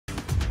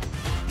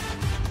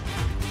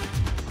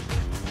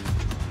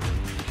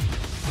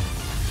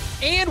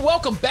And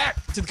welcome back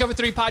to the Cover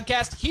 3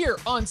 podcast here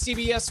on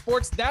CBS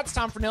Sports. That's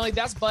Tom Fornelli.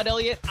 That's Bud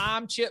Elliott.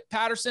 I'm Chip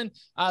Patterson.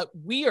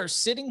 We are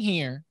sitting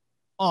here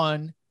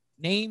on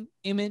Name,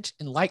 Image,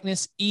 and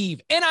Likeness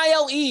Eve,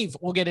 NIL Eve.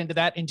 We'll get into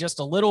that in just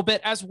a little bit,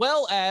 as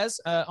well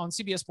as on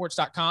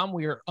CBSSports.com.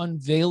 We are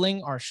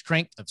unveiling our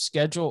strength of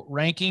schedule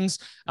rankings.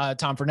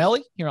 Tom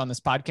Fornelli here on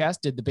this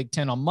podcast did the Big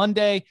Ten on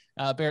Monday.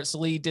 Barrett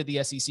Sallee did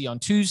the SEC on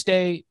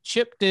Tuesday.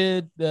 Chip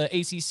did the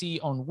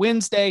ACC on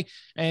Wednesday.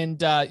 And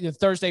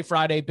Thursday,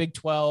 Friday, Big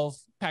 12,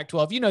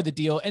 Pac-12, you know the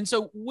deal. And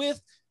so with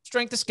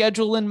strength of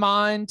schedule in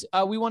mind,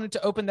 we wanted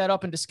to open that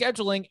up into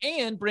scheduling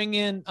and bring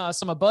in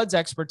some of Bud's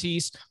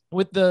expertise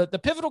with the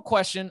pivotal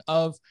question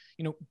of,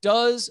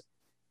 does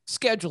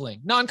scheduling,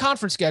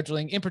 non-conference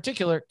scheduling in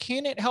particular,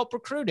 can it help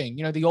recruiting?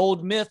 The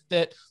old myth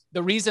that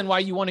the reason why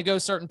you want to go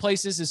certain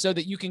places is so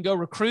that you can go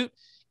recruit.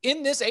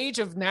 In this age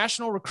of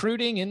national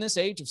recruiting, in this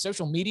age of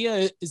social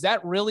media, is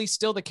that really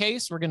still the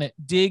case? We're going to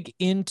dig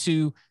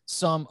into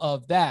some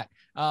of that.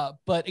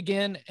 But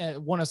again, I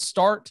want to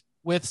start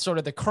with sort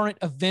of the current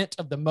event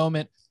of the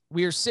moment.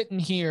 We are sitting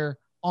here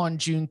on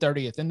June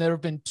 30th, and there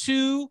have been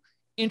two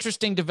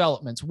interesting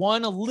developments.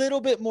 One a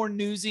little bit more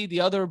newsy,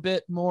 the other a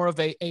bit more of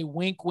a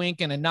wink,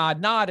 wink, and a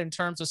nod, nod in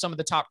terms of some of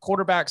the top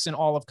quarterbacks in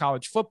all of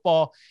college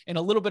football, and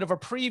a little bit of a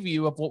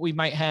preview of what we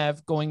might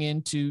have going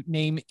into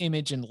name,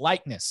 image, and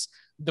likeness.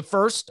 The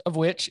first of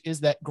which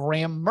is that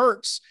Graham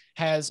Mertz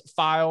has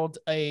filed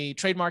a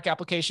trademark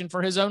application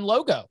for his own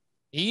logo.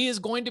 He is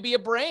going to be a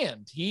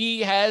brand.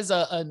 He has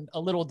a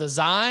little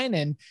design,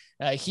 and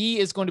he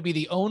is going to be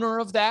the owner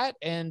of that.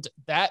 And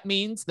that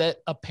means that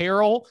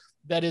apparel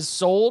that is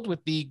sold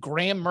with the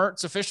Graham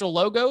Mertz official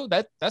logo,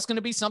 that's going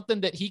to be something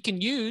that he can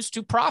use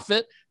to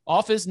profit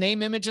off his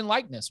name, image, and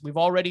likeness. We've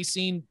already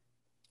seen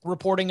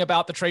reporting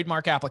about the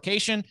trademark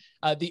application.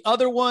 The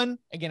other one,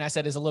 again, I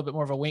said is a little bit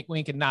more of a wink,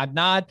 wink, and nod,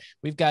 nod.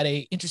 We've got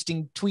a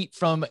interesting tweet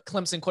from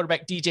Clemson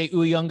quarterback DJ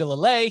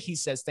Uiagalelei. He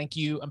says, thank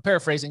you. I'm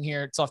paraphrasing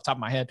here. It's off the top of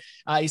my head.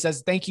 He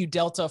says, thank you,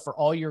 Delta, for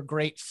all your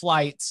great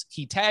flights.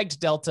 He tagged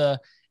Delta,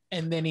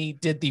 and then he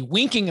did the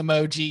winking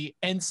emoji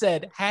and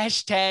said,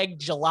 hashtag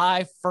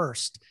July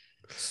 1st.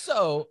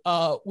 So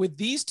with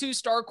these two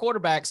star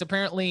quarterbacks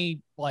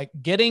apparently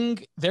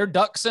getting their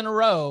ducks in a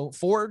row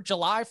for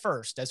July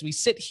 1st, as we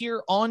sit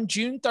here on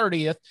June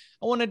 30th,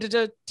 I wanted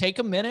to take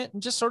a minute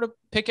and just sort of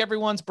pick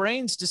everyone's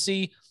brains to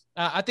see.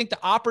 I think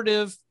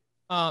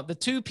the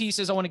two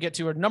pieces I want to get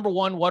to are, number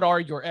one, what are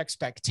your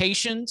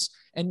expectations?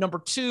 And number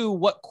two,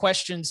 what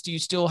questions do you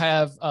still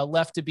have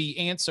left to be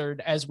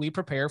answered as we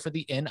prepare for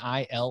the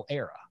NIL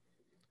era?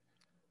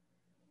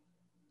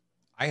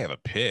 I have a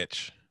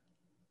pitch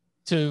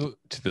to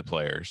the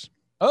players.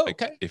 Oh,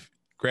 okay. If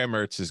Graham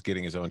Mertz is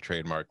getting his own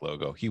trademark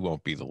logo, he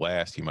won't be the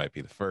last. He might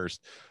be the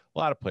first. A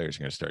lot of players are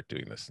going to start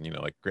doing this. And,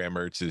 Graham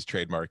Mertz is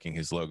trademarking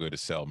his logo to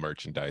sell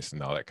merchandise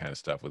and all that kind of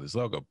stuff with his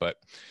logo. But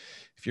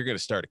if you're going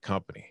to start a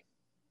company,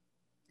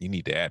 you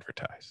need to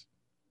advertise.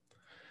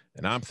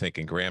 And I'm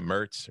thinking Graham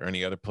Mertz or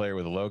any other player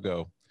with a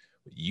logo,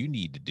 what you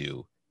need to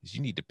do is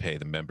you need to pay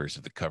the members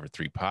of the Cover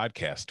 3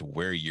 podcast to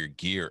wear your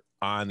gear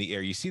on the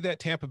air. You see that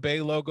Tampa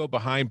Bay logo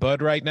behind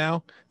Bud right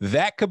now?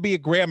 That could be a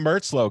Graham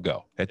Mertz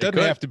logo. It doesn't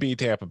have to be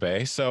Tampa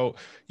Bay. So,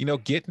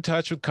 get in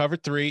touch with Cover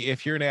 3.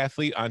 If you're an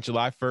athlete on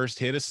July 1st,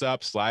 hit us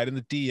up, slide in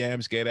the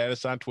DMs, get at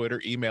us on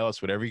Twitter, email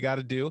us, whatever you got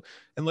to do.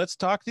 And let's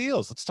talk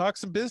deals. Let's talk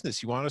some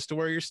business. You want us to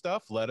wear your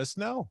stuff? Let us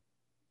know.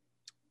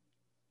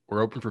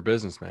 We're open for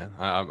business, man.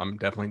 I'm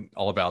definitely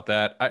all about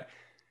that.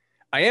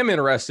 I am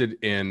interested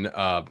in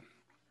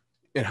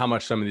how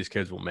much some of these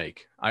kids will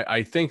make.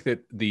 I think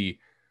that the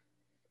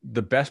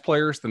best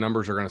players, the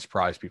numbers are going to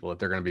surprise people, that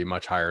they're going to be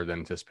much higher than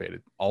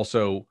anticipated.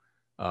 Also,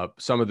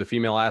 some of the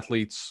female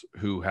athletes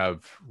who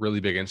have really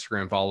big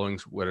Instagram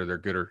followings, whether they're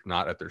good or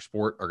not at their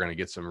sport, are going to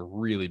get some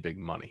really big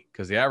money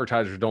because the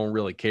advertisers don't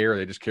really care.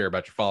 They just care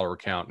about your follower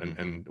count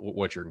and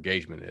what your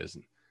engagement is.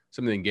 And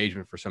some of the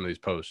engagement for some of these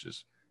posts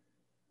is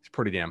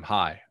pretty damn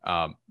high.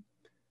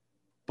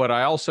 But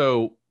I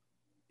also,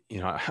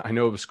 I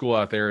know of a school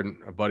out there, and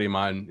a buddy of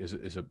mine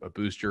is a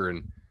booster,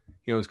 and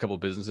he owns a couple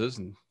of businesses,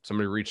 and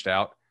somebody reached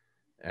out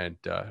and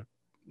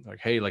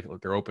hey,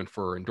 they're open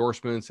for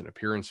endorsements and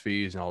appearance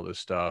fees and all this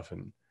stuff.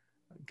 And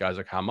the guy's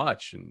like, how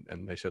much?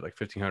 And they said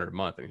 $1,500 a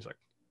month. And he's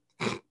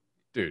like,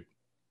 dude,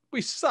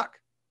 we suck.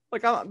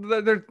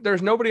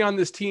 There's nobody on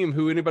this team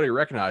who anybody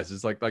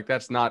recognizes.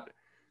 That's not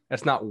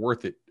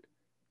worth it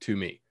to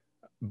me.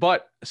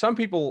 But some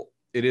people,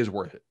 it is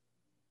worth it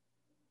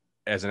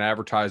as an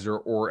advertiser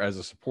or as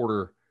a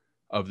supporter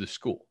of the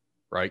school,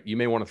 right? You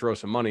may want to throw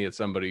some money at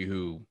somebody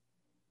who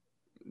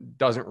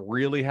doesn't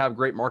really have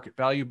great market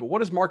value, but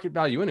what is market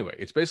value anyway?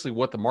 It's basically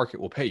what the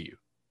market will pay you.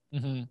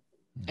 Mm-hmm.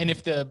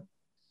 And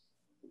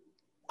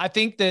I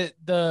think that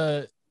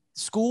the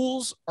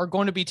schools are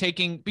going to be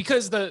taking,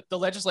 because the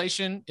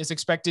legislation is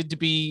expected to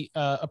be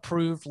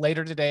approved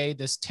later today,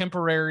 this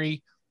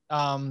temporary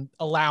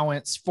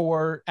allowance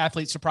for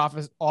athletes to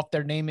profit off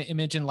their name,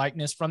 image, and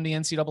likeness from the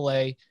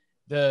NCAA.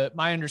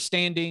 My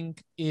understanding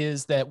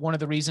is that one of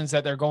the reasons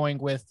that they're going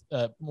with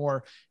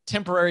more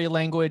temporary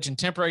language and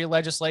temporary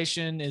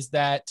legislation is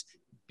that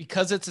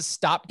because it's a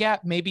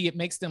stopgap, maybe it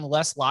makes them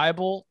less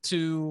liable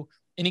to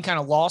any kind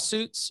of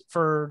lawsuits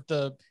for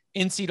the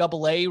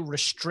NCAA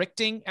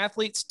restricting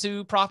athletes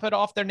to profit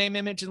off their name,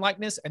 image, and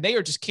likeness. And they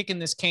are just kicking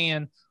this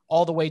can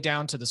all the way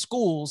down to the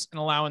schools and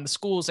allowing the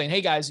schools saying,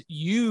 hey guys,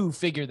 you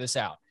figure this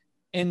out.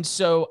 And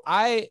so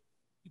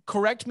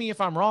correct me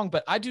if I'm wrong,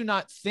 but I do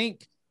not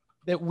think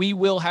that we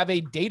will have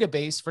a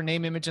database for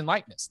name, image, and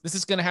likeness. This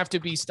is going to have to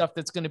be stuff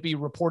that's going to be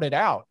reported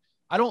out.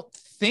 I don't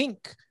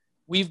think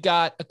we've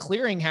got a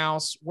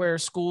clearinghouse where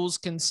schools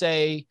can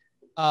say,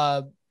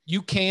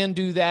 you can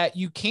do that,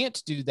 you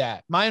can't do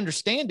that. My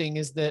understanding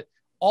is that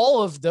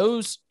all of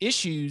those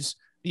issues,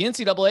 the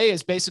NCAA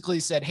has basically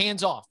said,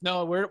 hands off.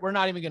 No, we're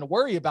not even going to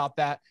worry about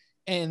that.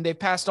 And they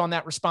passed on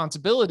that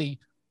responsibility.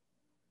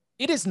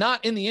 It is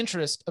not in the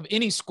interest of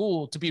any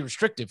school to be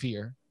restrictive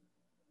here.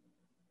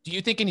 Do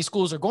you think any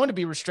schools are going to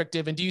be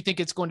restrictive? And do you think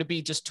it's going to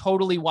be just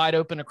totally wide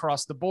open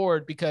across the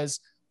board? Because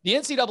the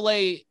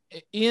NCAA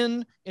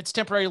in its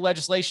temporary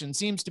legislation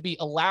seems to be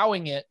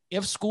allowing it,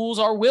 if schools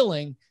are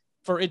willing,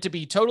 for it to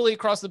be totally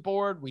across the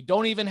board. We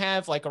don't even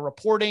have like a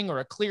reporting or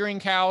a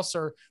clearinghouse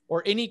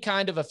or any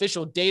kind of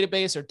official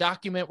database or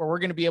document where we're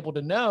going to be able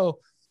to know.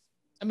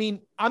 I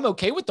mean, I'm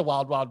okay with the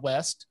wild, wild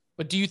west,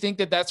 but do you think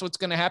that that's what's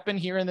going to happen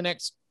here in the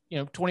next,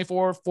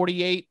 24,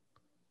 48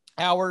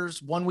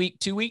 hours, 1 week,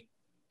 2 weeks?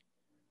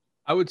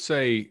 I would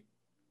say,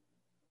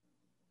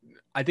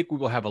 I think we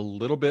will have a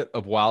little bit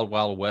of wild,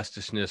 wild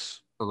westishness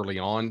early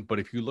on. But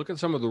if you look at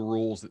some of the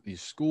rules that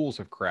these schools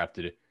have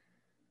crafted,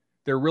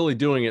 they're really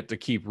doing it to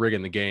keep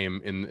rigging the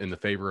game in the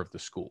favor of the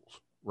schools,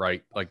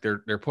 right? Like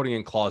they're putting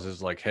in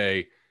clauses like,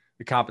 hey,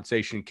 the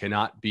compensation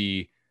cannot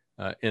be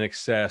in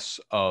excess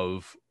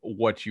of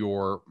what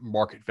your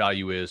market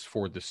value is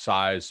for the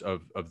size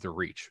of the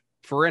reach.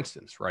 For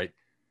instance, right?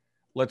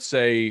 Let's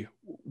say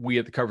we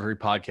at the Cover 3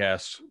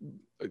 podcast,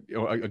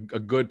 a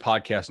good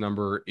podcast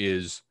number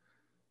is,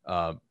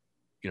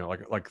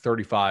 like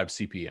 35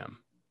 CPM,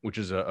 which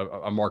is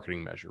a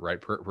marketing measure,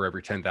 right? For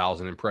every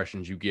 10,000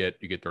 impressions you get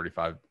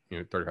 $35,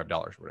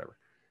 $35, whatever.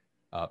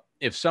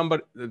 If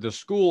the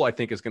school, I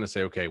think, is going to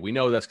say, okay, we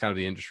know that's kind of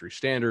the industry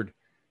standard.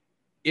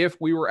 If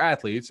we were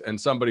athletes and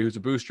somebody who's a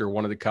booster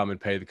wanted to come and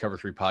pay the Cover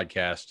 3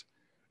 podcast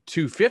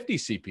 250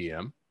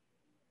 CPM,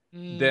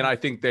 then I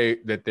think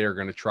they're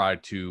going to try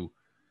to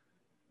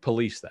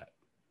police that.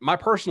 My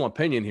personal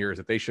opinion here is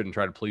that they shouldn't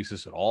try to police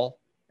this at all,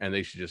 and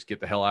they should just get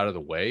the hell out of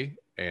the way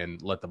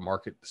and let the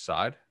market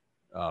decide.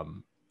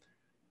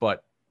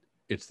 But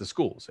it's the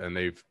schools, and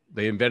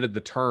they invented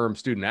the term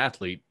student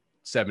athlete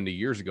 70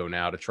 years ago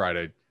now to try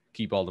to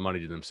keep all the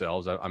money to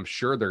themselves. I'm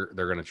sure they're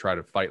going to try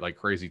to fight like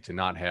crazy to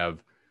not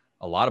have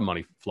a lot of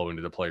money flowing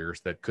to the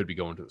players that could be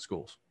going to the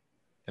schools.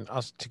 And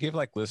also to give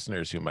like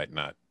listeners who might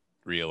not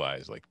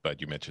realize, like Bud,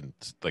 you mentioned,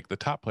 like the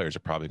top players are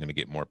probably going to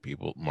get more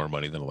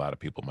money than a lot of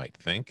people might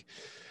think.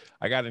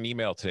 I got an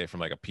email today from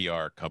like a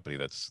PR company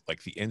that's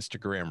like the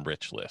Instagram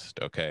rich list.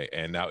 Okay.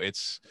 And now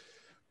it's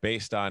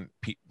based on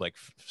like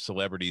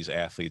celebrities,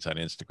 athletes on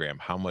Instagram,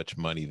 how much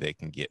money they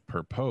can get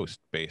per post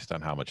based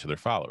on how much of their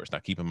followers. Now,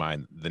 keep in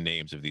mind the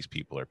names of these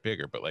people are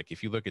bigger, but like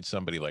if you look at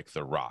somebody like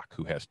The Rock,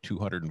 who has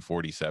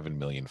 247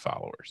 million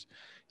followers,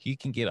 he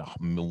can get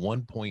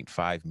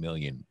 1.5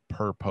 million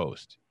per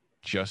post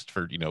just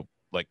for,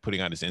 like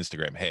putting on his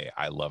Instagram, hey,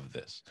 I love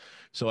this.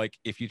 So like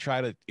if you try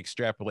to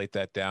extrapolate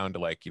that down to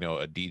like,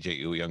 a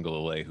DJ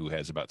Uyunglele who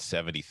has about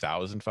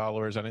 70,000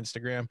 followers on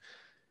Instagram,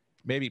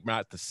 maybe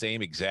not the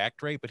same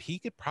exact rate, but he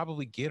could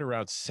probably get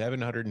around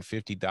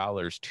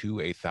 $750 to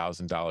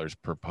 $1,000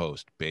 per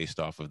post based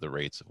off of the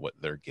rates of what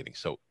they're getting.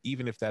 So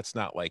even if that's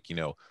not like,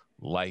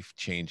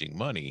 life-changing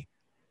money,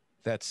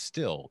 that's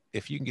still,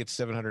 if you can get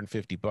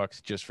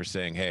 $750 just for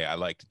saying, hey, I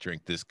like to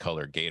drink this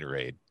color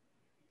Gatorade,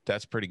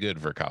 that's pretty good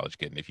for a college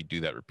kid. And if you do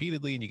that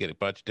repeatedly and you get a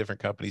bunch of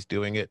different companies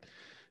doing it,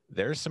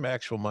 there's some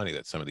actual money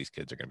that some of these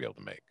kids are going to be able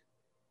to make.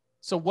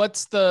 So what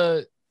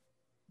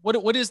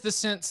is the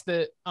sense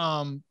that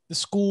the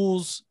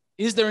schools,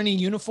 is there any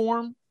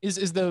uniform?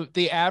 Is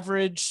the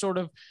average sort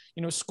of,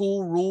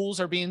 school rules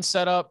are being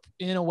set up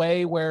in a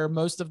way where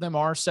most of them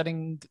are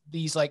setting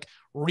these like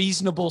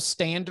reasonable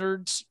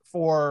standards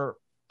for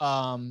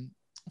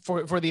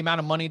the amount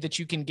of money that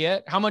you can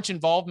get? How much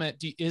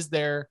involvement is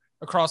there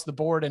across the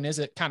board, and is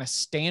it kind of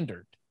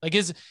standard? Like,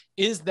 is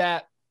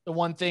that the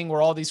one thing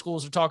where all these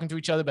schools are talking to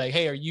each other about,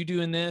 hey, are you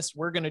doing this?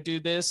 We're going to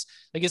do this.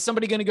 Like, is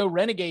somebody going to go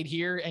renegade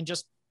here and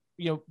just,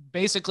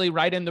 basically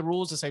write in the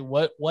rules to say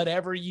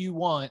whatever you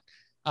want,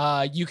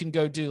 you can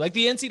go do? Like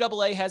the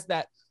NCAA has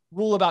that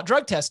rule about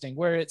drug testing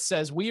where it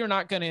says we are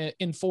not going to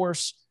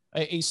enforce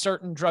a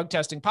certain drug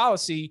testing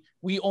policy.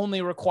 We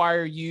only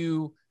require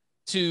you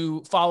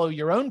to follow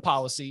your own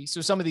policy.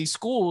 So some of these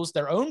schools,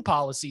 their own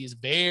policy is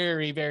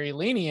very, very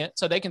lenient.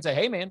 So they can say,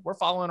 hey man, we're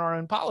following our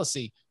own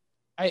policy.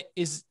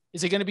 Is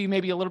it going to be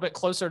maybe a little bit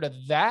closer to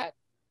that?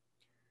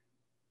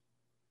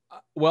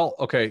 Well,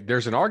 okay,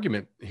 there's an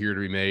argument here to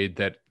be made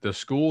that the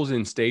schools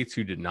in states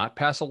who did not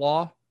pass a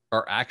law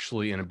are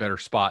actually in a better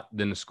spot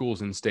than the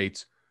schools in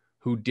states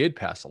who did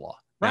pass a law.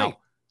 Right. Now,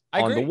 I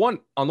agree.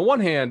 on the one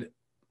hand,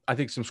 I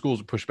think some schools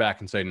would push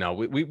back and say, no,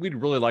 we'd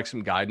really like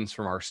some guidance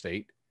from our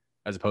state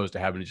as opposed to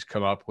having to just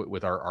come up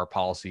with our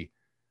policy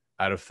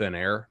out of thin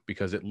air,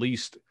 because at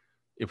least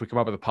if we come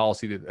up with a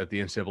policy that the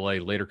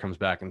NCAA later comes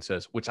back and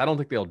says, which I don't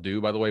think they'll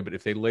do, by the way, but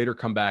if they later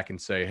come back and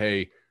say,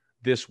 hey,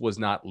 this was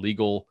not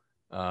legal,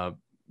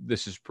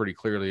 this is pretty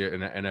clearly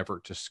an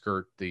effort to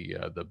skirt the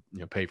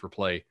pay for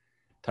play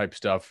type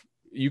stuff,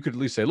 you could at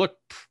least say, look,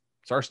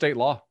 it's our state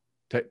law.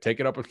 Take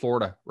it up with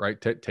Florida, right?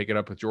 Take it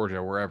up with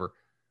Georgia, wherever.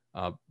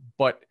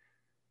 But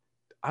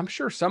I'm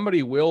sure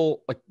somebody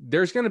will, like,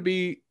 there's going to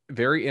be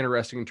very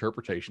interesting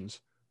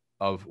interpretations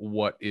of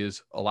what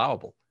is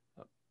allowable.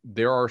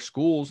 There are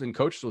schools, and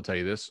coaches will tell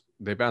you this,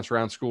 they bounce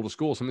around school to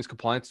school. Some of these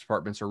compliance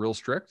departments are real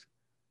strict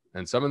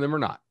and some of them are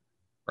not,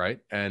 right?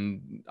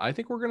 And I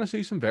think we're going to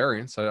see some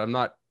variance. I'm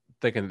not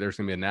thinking that there's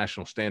going to be a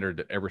national standard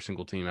that every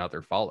single team out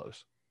there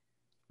follows.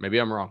 Maybe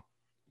I'm wrong.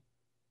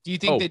 Do you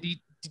think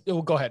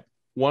go ahead.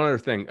 One other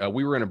thing,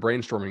 we were in a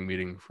brainstorming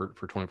meeting for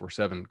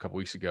 24/7 a couple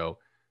weeks ago,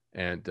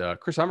 and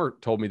Chris Hummer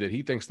told me that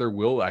he thinks there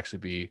will actually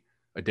be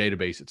a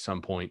database at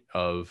some point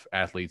of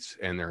athletes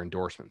and their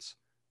endorsements.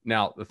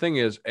 Now, the thing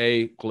is,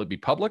 A, will it be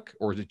public,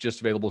 or is it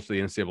just available to the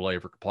NCAA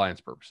for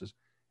compliance purposes?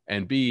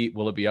 And B,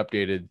 will it be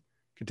updated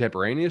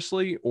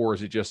contemporaneously, or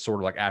is it just sort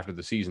of like after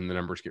the season, the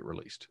numbers get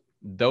released?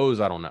 Those,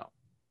 I don't know.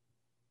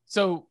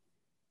 So,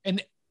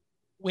 and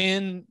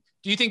when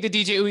do you think the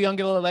DJ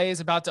Uyunglele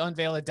is about to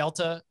unveil a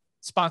Delta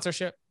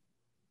sponsorship?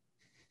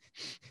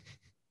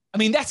 I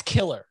mean, that's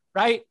killer,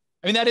 right?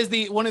 I mean, that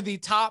is one of the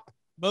top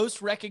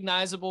most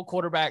recognizable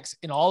quarterbacks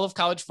in all of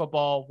college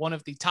football, one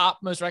of the top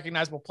most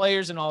recognizable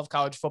players in all of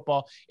college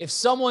football. If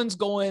someone's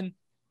going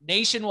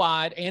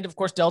nationwide, and of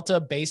course, Delta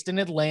based in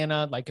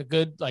Atlanta, like a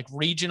good, like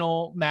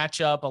regional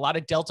matchup, a lot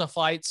of Delta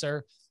flights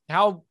are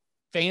how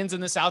fans in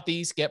the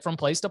Southeast get from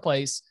place to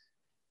place.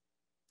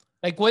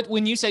 Like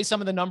when you say some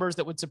of the numbers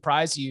that would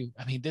surprise you,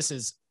 I mean, this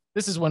is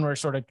when we're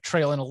sort of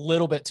trailing a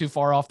little bit too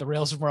far off the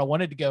rails from where I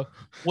wanted to go.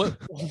 What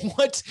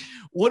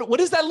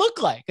does that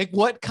look like? Like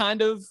what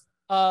kind of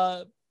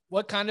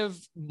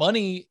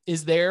money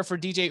is there for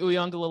DJ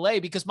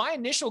Uyunglele? Because my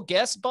initial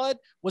guess, Bud,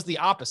 was the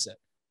opposite.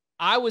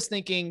 I was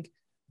thinking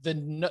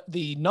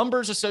the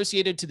numbers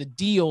associated to the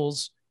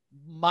deals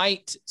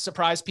might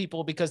surprise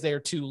people because they are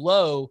too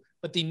low,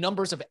 but the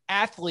numbers of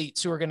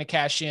athletes who are going to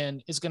cash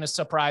in is going to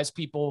surprise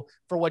people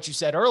for what you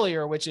said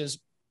earlier, which is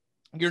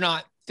you're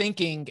not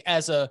thinking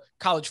as a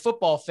college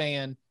football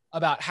fan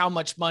about how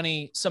much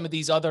money some of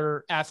these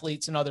other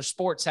athletes and other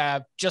sports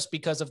have just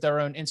because of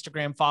their own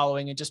Instagram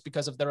following and just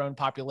because of their own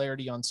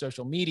popularity on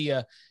social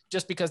media,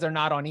 just because they're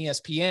not on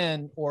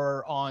ESPN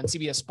or on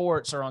CBS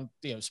Sports or on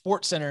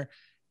Sports Center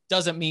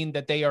doesn't mean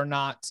that they are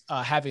not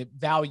having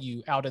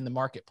value out in the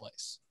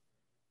marketplace.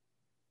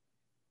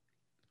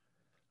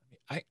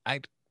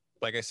 I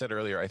like I said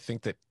earlier, I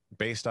think that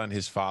based on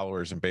his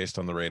followers and based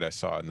on the rate I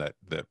saw in the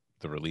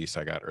release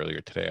I got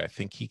earlier today, I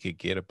think he could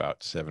get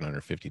about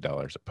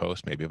 $750 a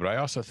post maybe. But I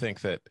also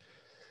think that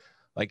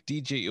like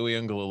DJ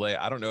Uyunglele,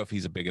 I don't know if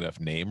he's a big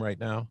enough name right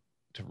now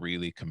to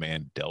really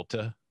command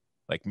Delta.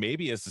 Like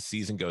maybe as the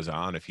season goes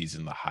on, if he's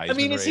in the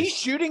Heisman is he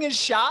shooting his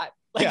shot?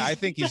 Like, yeah, I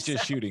think he's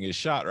just shooting his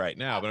shot right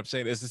now. But I'm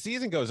saying as the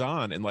season goes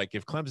on and like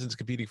if Clemson's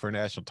competing for a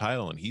national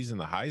title and he's in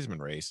the Heisman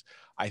race,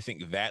 I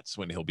think that's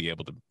when he'll be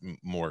able to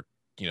more,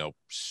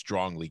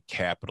 strongly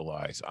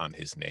capitalize on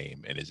his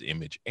name and his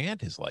image and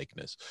his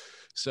likeness.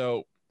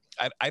 So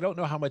I don't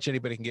know how much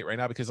anybody can get right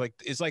now because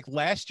it's like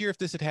last year, if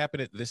this had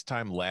happened at this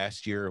time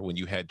last year when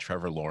you had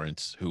Trevor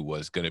Lawrence, who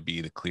was going to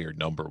be the clear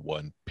number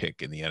one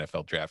pick in the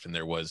NFL draft, and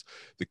there was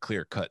the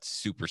clear cut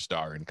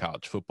superstar in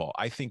college football,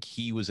 I think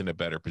he was in a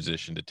better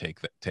position to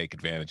take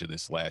advantage of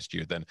this last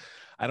year than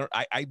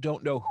I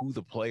don't know who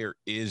the player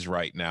is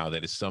right now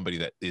that is somebody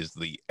that is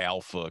the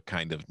alpha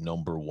kind of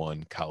number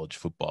one college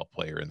football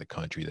player in the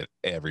country that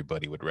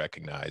everybody would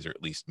recognize, or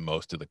at least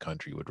most of the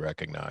country would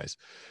recognize,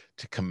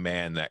 to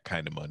command that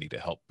kind of money to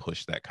help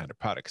push that kind of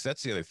product. Because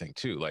that's the other thing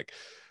too. Like,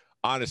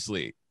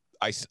 honestly,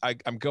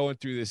 I'm going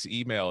through this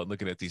email and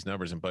looking at these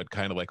numbers, and Bud,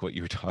 kind of like what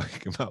you were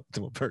talking about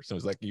to a person, I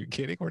was like, "Are you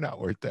kidding? We're not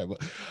worth that."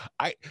 But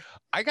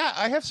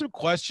I have some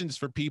questions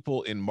for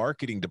people in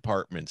marketing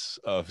departments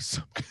of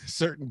some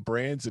certain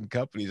brands and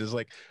companies. It's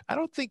like, I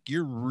don't think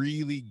you're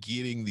really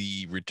getting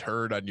the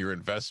return on your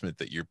investment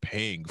that you're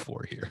paying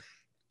for here.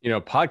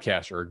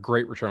 Podcasts are a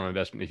great return on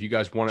investment. If you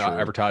guys want to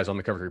advertise on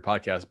the Cover 3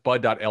 podcast,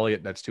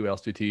 bud.elliott, that's 2 L's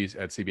 2 T's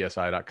at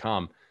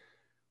cbsi.com.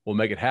 We'll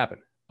make it happen.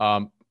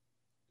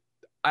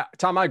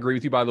 Tom, I agree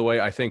with you, by the way.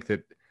 I think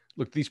that,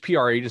 look, these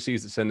PR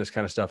agencies that send this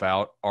kind of stuff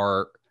out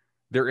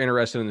they're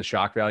interested in the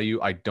shock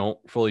value. I don't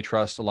fully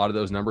trust a lot of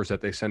those numbers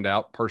that they send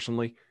out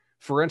personally.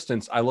 For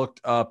instance, I looked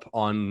up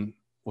on,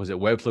 was it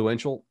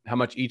Webfluential, how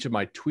much each of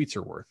my tweets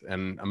are worth.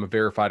 And I'm a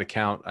verified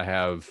account. I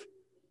have,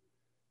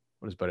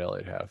 what does Bud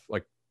Elliott have?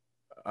 Like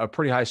a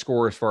pretty high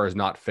score as far as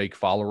not fake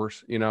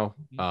followers,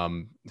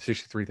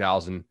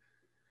 63,000.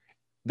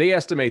 They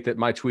estimate that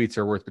my tweets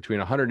are worth between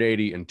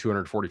 $180 and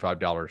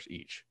 $245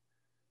 each.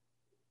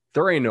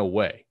 There ain't no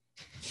way.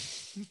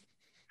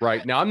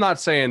 Right now, I'm not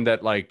saying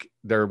that like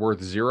they're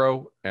worth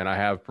zero, and I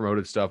have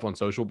promoted stuff on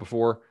social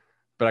before,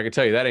 but I can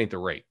tell you that ain't the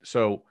rate.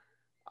 So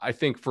I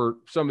think for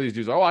some of these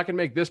dudes, I can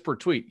make this per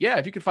tweet. Yeah,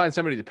 if you can find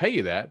somebody to pay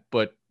you that,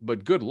 but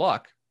good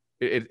luck.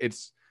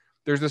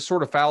 There's this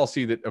sort of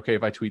fallacy that, okay,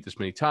 if I tweet this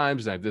many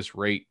times and I have this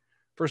rate,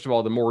 first of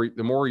all, the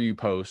more you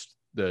post,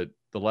 the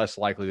less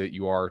likely that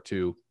you are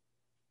to,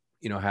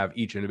 have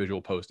each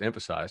individual post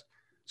emphasized.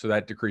 So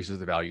that decreases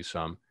the value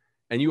some.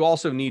 And you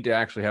also need to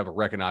actually have a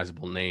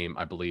recognizable name,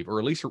 I believe, or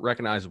at least a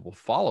recognizable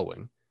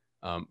following.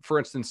 For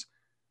instance,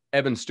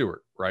 Evan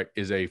Stewart, right,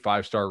 is a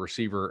 5-star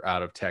receiver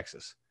out of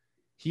Texas.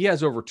 He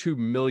has over 2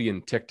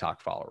 million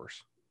TikTok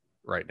followers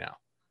right now.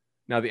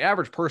 Now, the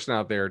average person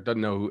out there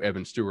doesn't know who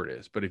Evan Stewart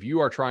is, but if you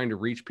are trying to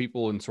reach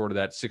people in sort of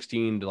that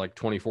 16 to like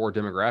 24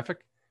 demographic,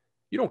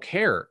 you don't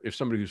care if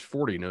somebody who's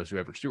 40 knows who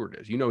Evan Stewart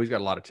is. He's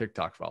got a lot of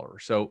TikTok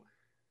followers. So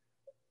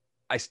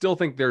I still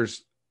think some of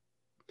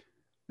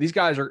these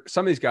guys are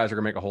going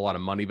to make a whole lot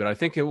of money, but I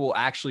think it will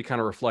actually kind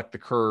of reflect the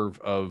curve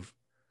of,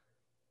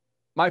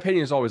 my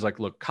opinion is always like,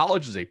 look,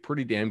 college is a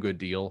pretty damn good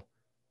deal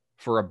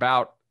for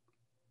about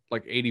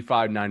like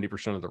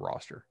 85-90% of the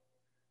roster.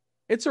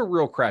 It's a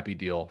real crappy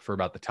deal for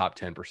about the top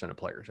 10% of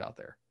players out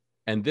there.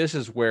 And this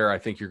is where I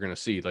think you're going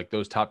to see like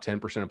those top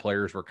 10% of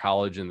players where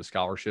college and the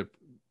scholarship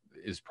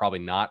is probably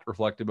not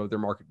reflective of their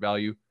market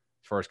value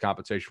as far as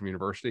compensation from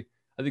university.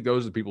 I think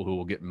those are the people who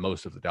will get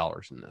most of the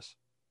dollars in this.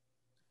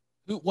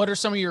 What are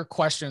some of your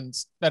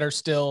questions that are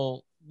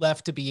still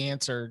left to be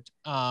answered?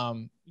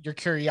 Your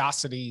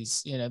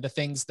curiosities, the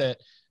things that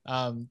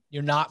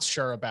you're not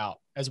sure about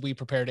as we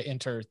prepare to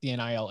enter the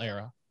NIL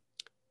era?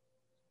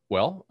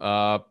 Well,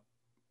 a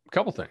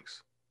couple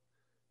things.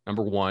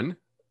 Number one,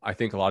 I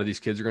think a lot of these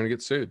kids are going to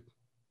get sued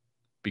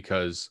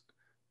because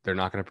they're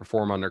not going to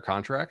perform on their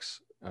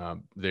contracts.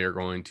 They're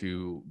going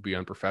to be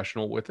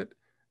unprofessional with it.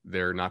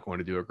 They're not going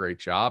to do a great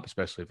job,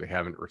 especially if they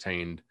haven't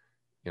retained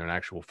an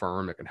actual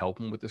firm that can help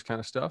them with this kind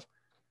of stuff.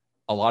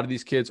 A lot of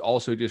these kids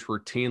also just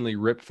routinely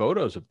rip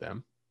photos of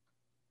them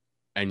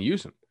and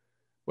use them.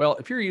 Well,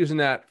 if you're using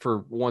that for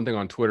one thing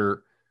on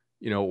Twitter,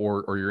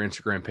 or your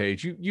Instagram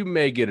page, you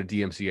may get a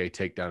DMCA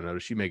takedown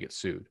notice. You may get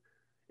sued.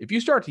 If you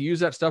start to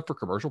use that stuff for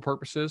commercial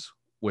purposes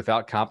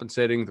without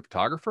compensating the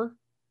photographer,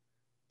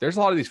 there's a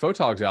lot of these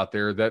photogs out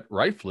there that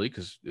rightfully,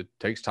 because it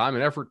takes time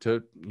and effort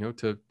to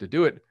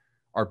do it,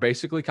 are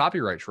basically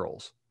copyright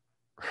trolls,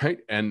 right?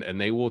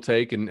 And they will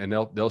take and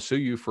they'll sue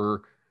you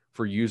for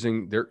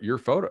using their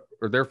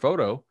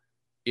photo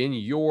in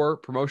your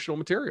promotional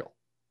material,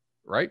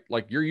 right?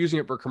 Like you're using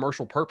it for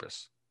commercial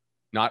purpose,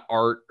 not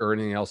art or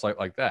anything else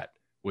like that,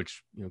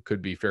 which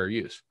could be fair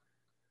use.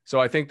 So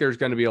I think there's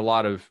going to be a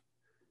lot of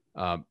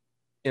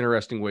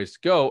interesting ways to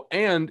go.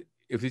 And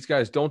if these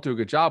guys don't do a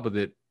good job with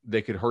it,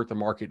 they could hurt the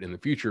market in the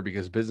future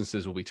because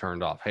businesses will be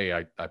turned off. Hey,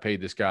 I paid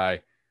this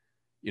guy,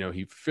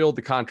 he filled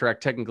the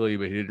contract technically,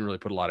 but he didn't really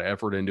put a lot of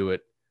effort into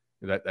it,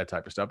 that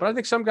type of stuff. But I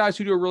think some guys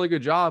who do a really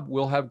good job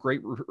will have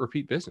great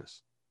repeat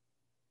business.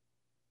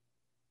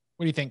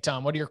 What do you think,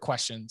 Tom? What are your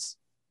questions?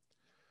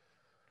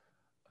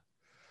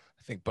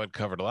 I think Bud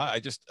covered a lot. I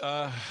just,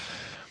 I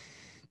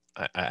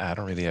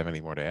don't really have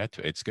any more to add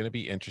to it. It's going to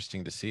be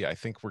interesting to see. I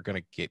think we're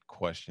going to get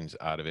questions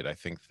out of it. I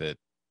think that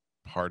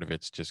part of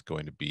it's just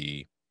going to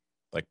be,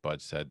 like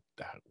Bud said,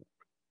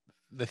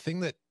 the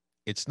thing that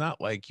it's not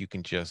like you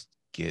can just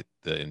get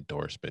the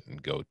endorsement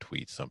and go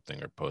tweet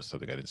something or post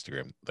something on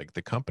Instagram. Like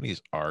the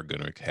companies are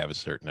going to have a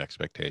certain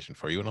expectation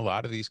for you. And a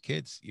lot of these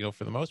kids,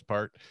 for the most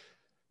part,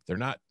 they're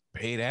not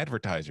paid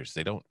advertisers.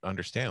 They don't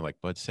understand, like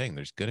Bud's saying,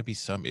 there's going to be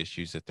some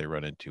issues that they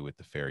run into with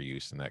the fair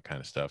use and that kind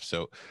of stuff.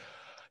 So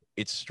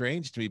it's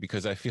strange to me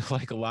because I feel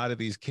like a lot of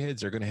these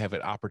kids are going to have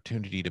an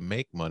opportunity to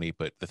make money.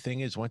 But the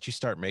thing is, once you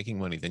start making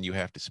money, then you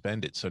have to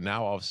spend it. So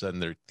now all of a sudden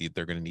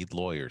they're going to need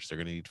lawyers. They're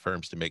going to need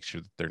firms to make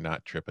sure that they're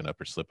not tripping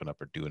up or slipping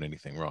up or doing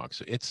anything wrong.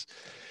 So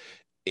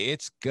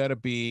it's going to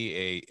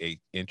be a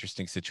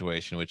interesting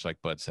situation, which,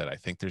 like Bud said, I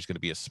think there's going to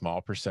be a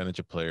small percentage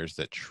of players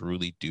that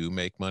truly do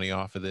make money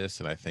off of this.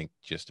 And I think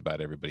just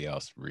about everybody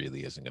else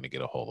really isn't going to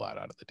get a whole lot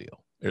out of the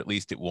deal. Or at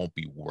least it won't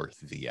be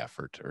worth the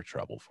effort or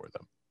trouble for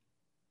them.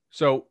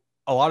 So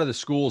a lot of the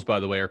schools, by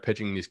the way, are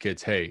pitching these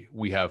kids, hey,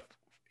 we have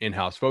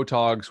in-house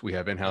photogs, we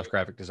have in-house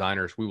graphic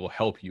designers, we will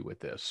help you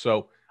with this.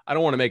 So I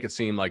don't want to make it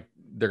seem like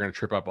they're going to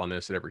trip up on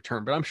this at every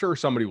turn, but I'm sure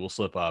somebody will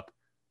slip up,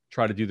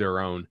 try to do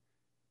their own.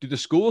 Do the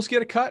schools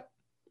get a cut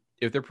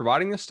if they're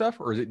providing this stuff,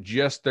 or is it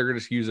just they're going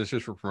to use this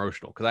just for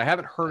promotional? Because I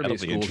haven't heard of any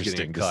schools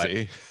getting a cut.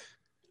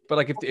 But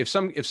like if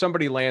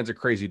somebody lands a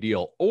crazy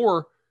deal,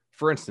 or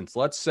for instance,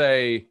 let's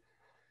say,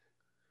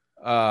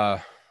 I'm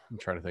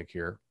trying to think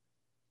here.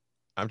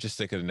 I'm just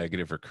thinking of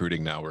negative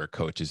recruiting now, where a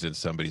coach is in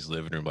somebody's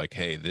living room, like,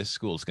 hey, this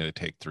school is going to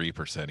take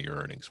 3% of your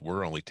earnings.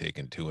 We're only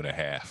taking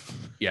 2.5%.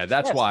 Yeah,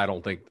 that's why I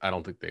don't think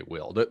they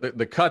will.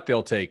 The cut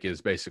they'll take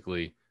is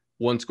basically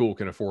one school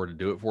can afford to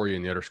do it for you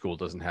and the other school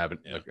doesn't have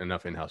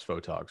enough in-house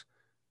photogs.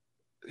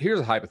 Here's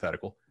a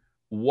hypothetical.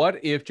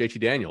 What if JT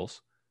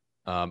Daniels,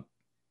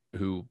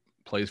 who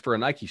plays for a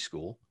Nike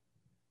school,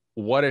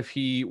 what if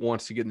he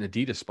wants to get an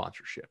Adidas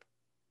sponsorship?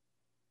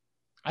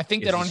 I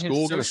think Is that the on his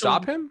school going to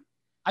stop him?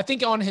 I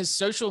think on his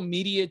social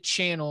media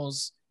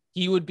channels,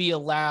 he would be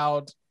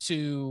allowed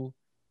to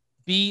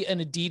be an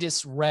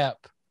Adidas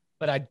rep,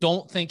 but I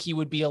don't think he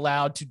would be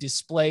allowed to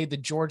display the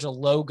Georgia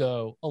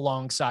logo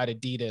alongside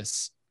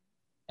Adidas.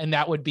 And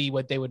that would be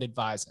what they would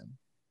advise him.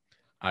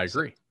 I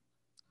agree.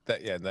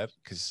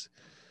 Because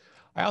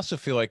I also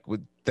feel like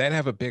would that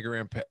have a bigger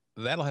impact?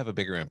 That'll have a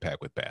bigger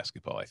impact with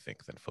basketball, I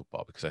think, than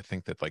football, because I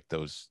think that like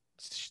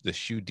the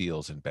shoe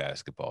deals in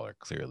basketball are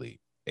clearly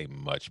a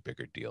much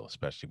bigger deal,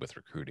 especially with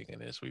recruiting.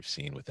 And as we've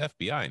seen with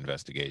FBI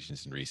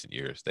investigations in recent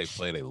years, they've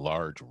played a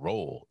large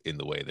role in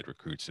the way that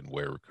recruits and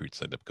where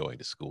recruits end up going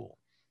to school.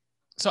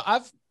 So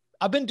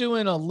I've been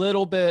doing a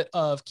little bit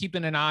of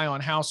keeping an eye on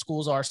how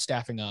schools are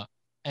staffing up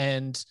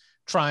and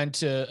trying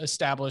to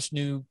establish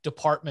new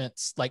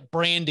departments, like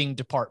branding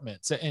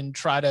departments, and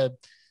try to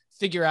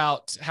figure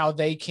out how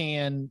they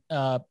can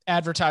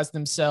advertise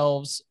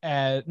themselves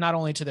not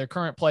only to their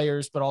current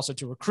players, but also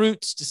to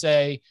recruits, to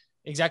say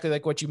exactly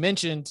like what you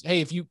mentioned. Hey,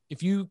 if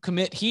you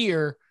commit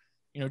here,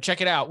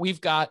 check it out.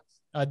 We've got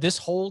this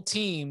whole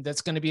team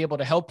that's going to be able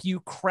to help you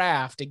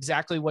craft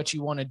exactly what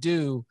you want to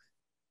do.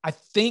 I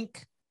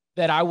think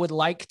that I would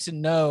like to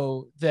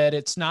know that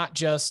it's not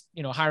just,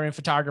 hiring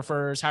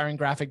photographers, hiring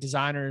graphic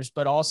designers,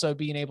 but also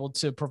being able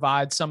to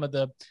provide some of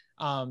the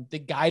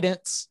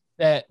guidance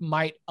that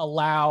might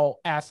allow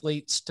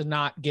athletes to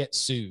not get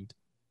sued.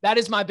 That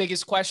is my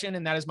biggest question.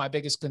 And that is my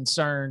biggest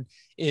concern,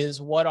 is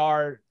what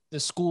are the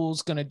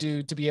schools going to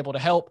do to be able to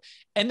help?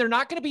 And they're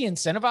not going to be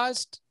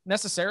incentivized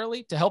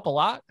necessarily to help a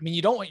lot. I mean,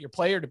 you don't want your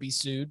player to be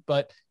sued,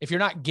 but if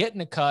you're not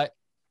getting a cut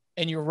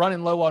and you're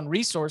running low on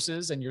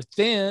resources and you're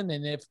thin,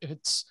 and if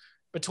it's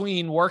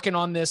between working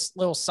on this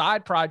little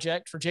side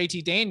project for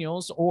JT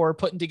Daniels or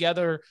putting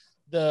together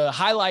the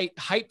highlight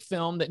hype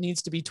film that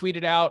needs to be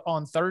tweeted out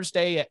on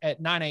Thursday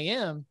at 9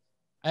 a.m.,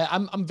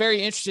 I'm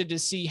very interested to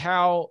see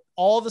how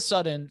all of a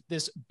sudden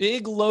this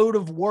big load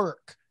of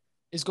work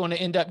is going to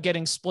end up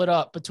getting split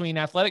up between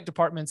athletic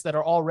departments that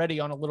are already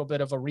on a little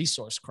bit of a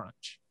resource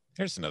crunch.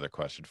 Here's another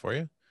question for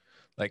you.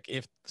 Like,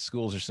 if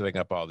schools are setting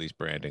up all these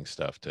branding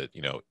stuff to,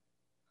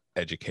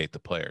 educate the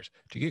players,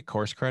 do you get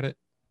course credit?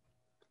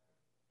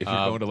 If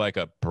you're going to like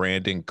a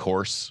branding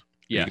course,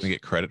 you're going to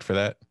get credit for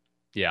that?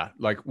 Yeah.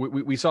 Like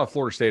we saw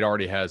Florida State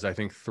already has, I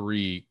think,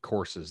 3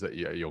 courses that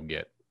you'll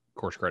get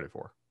course credit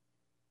for.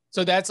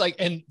 So that's like,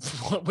 and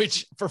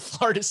which for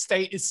Florida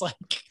State, it's like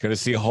going to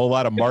see a whole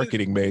lot of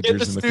marketing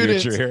majors in the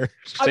future here.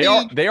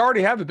 They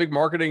already have a big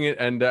marketing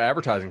and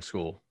advertising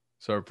school.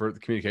 So for the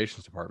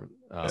communications department.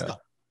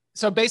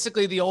 So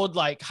basically the old,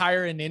 like,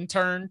 hire an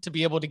intern to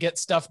be able to get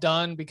stuff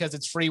done because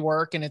it's free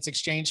work and it's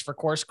exchanged for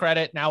course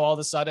credit. Now, all of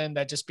a sudden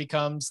that just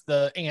becomes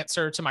the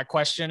answer to my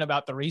question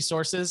about the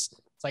resources.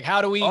 It's like,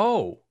 how do we?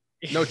 Oh,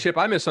 no, Chip,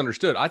 I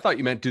misunderstood. I thought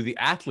you meant, do the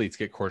athletes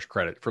get course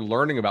credit for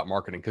learning about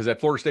marketing? Because at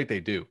Florida State,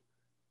 they do.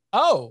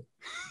 Oh,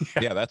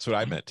 yeah, that's what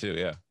I meant too.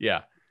 Yeah.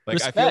 Yeah. Like,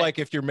 Respect. I feel like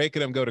if you're making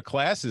them go to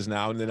classes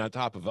now, and then on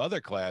top of other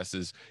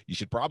classes, you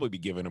should probably be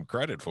giving them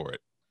credit for it.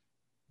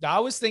 I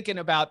was thinking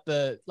about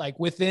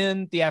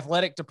within the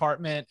athletic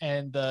department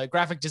and the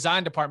graphic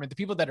design department, the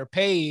people that are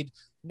paid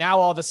now,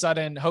 all of a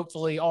sudden,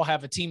 hopefully all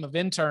have a team of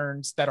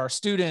interns that are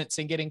students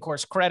and getting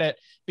course credit,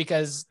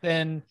 because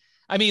then,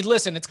 I mean,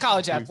 listen, it's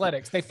college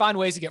athletics. They find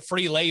ways to get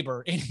free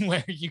labor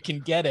anywhere you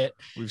can get it.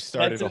 We've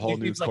started a whole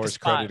new course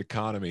credit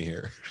economy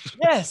here.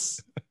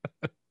 Yes.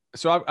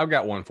 So I've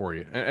got one for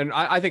you. And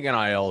I think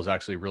NIL is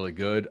actually really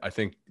good. I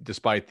think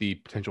despite the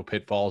potential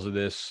pitfalls of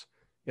this,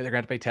 they're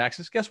going to pay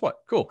taxes. Guess what?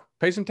 Cool.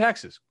 Pay some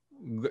taxes.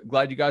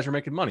 Glad you guys are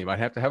making money. Might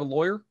have to have a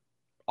lawyer.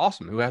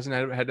 Awesome. Who hasn't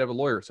had to have a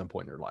lawyer at some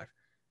point in their life?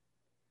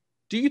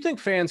 Do you think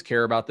fans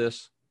care about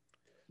this?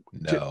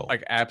 No.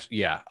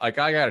 Yeah. Like,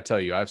 I got to tell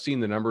you, I've seen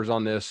the numbers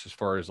on this as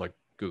far as like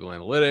Google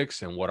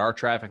Analytics and what our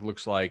traffic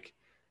looks like.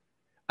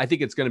 I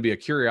think it's going to be a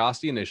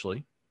curiosity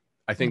initially.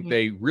 I think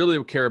they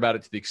really care about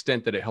it to the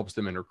extent that it helps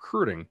them in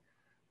recruiting.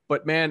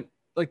 But man,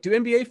 like, do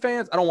NBA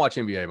fans? I don't watch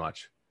NBA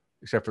much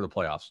except for the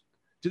playoffs.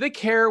 Do they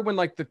care when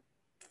like the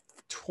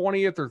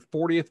 20th or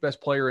 40th best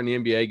player in the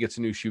NBA gets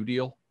a new shoe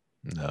deal?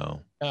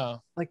 No.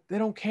 Like, they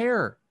don't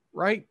care,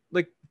 right?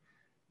 Like,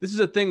 this is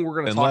a thing we're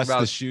going to talk about.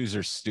 Unless the shoes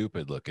are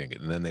stupid looking,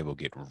 and then they will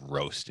get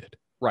roasted.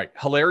 Right.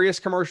 Hilarious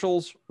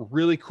commercials,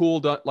 really cool,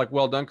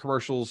 well done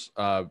commercials,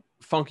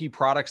 funky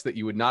products that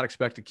you would not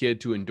expect a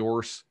kid to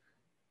endorse.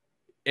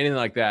 Anything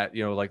like that,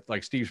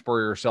 like Steve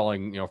Spurrier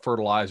selling,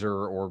 fertilizer,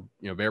 or,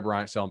 Bear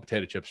Bryant selling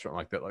potato chips, something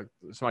like that, like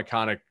some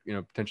iconic,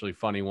 potentially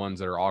funny ones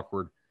that are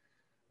awkward,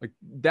 like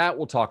that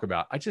we'll talk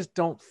about. I just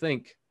don't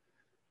think,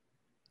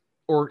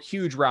 or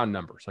huge round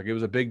numbers. Like, it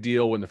was a big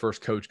deal when the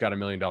first coach got $1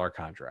 million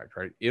contract,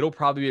 right? It'll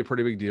probably be a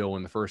pretty big deal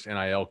when the first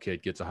NIL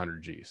kid gets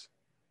 100 G's,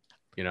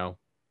 Yeah,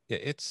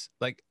 it's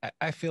like,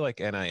 I feel like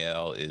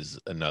NIL is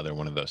another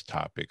one of those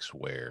topics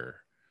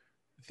where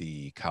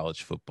the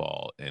college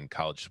football and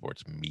college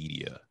sports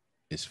media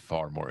is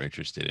far more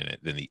interested in it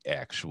than the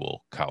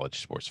actual college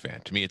sports fan.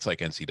 To me, it's like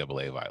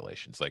NCAA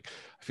violations. Like,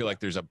 I feel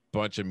like there's a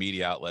bunch of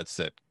media outlets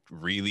that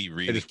really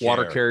just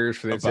water carriers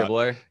for the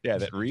NCAA. Yeah,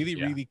 that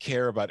really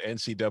care about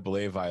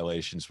NCAA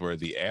violations, where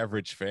the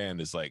average fan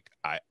is like,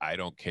 I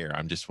don't care.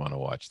 I just want to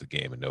watch the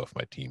game and know if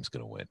my team's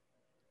going to win.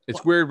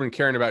 It's weird when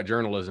caring about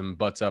journalism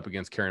butts up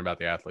against caring about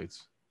the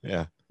athletes.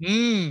 Yeah.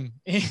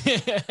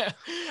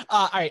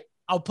 All right,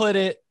 I'll put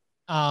it.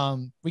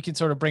 We can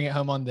sort of bring it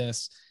home on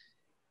this.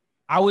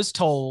 I was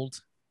told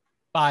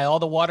by all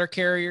the water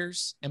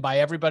carriers and by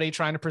everybody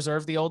trying to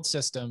preserve the old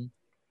system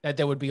that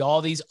there would be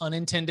all these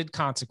unintended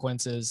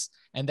consequences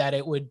and that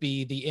it would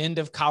be the end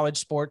of college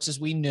sports as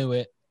we knew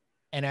it.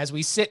 And as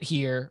we sit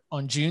here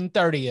on June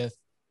 30th,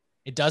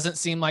 it doesn't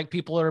seem like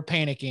people are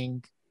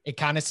panicking. It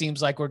kind of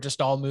seems like we're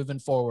just all moving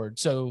forward.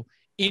 So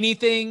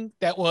anything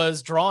that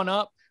was drawn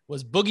up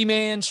was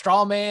boogeyman,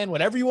 straw man,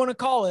 whatever you want to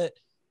call it.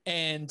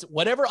 And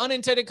whatever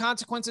unintended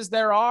consequences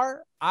there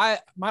are, my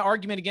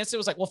argument against it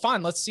was like, well,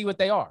 fine, let's see what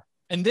they are.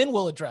 And then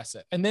we'll address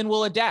it. And then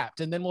we'll adapt.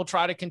 And then we'll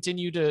try to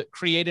continue to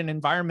create an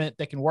environment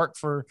that can work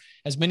for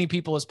as many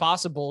people as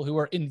possible who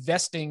are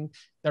investing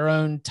their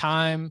own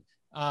time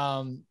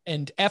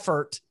and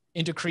effort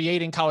into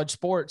creating college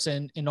sports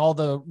and all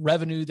the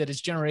revenue that is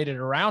generated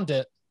around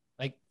it.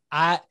 Like,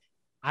 I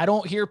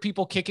don't hear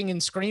people kicking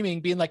and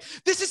screaming, being like,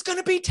 this is going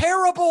to be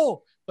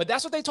terrible. But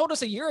that's what they told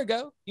us a year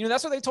ago. You know,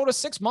 that's what they told us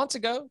 6 months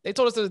ago. They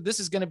told us that this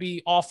is going to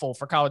be awful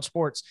for college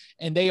sports.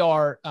 And they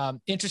are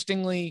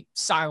interestingly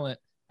silent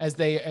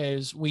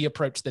as we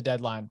approach the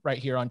deadline right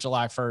here on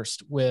July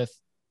 1st with,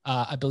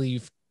 I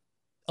believe,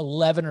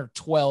 11 or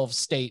 12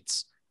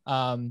 states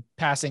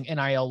passing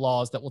NIL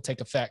laws that will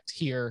take effect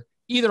here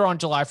either on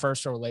July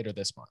 1st or later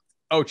this month.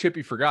 Oh, Chip,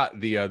 you forgot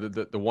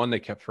the one they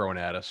kept throwing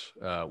at us,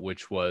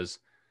 which was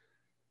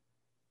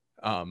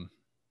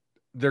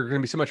there's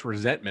going to be so much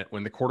resentment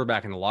when the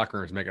quarterback in the locker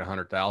room is making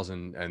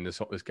 100,000 and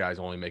this guy's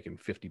only making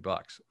 $50.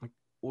 Like,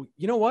 well,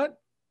 you know what?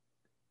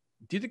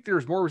 Do you think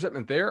there's more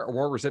resentment there or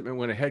more resentment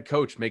when a head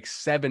coach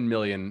makes $7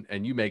 million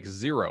and you make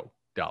 $0?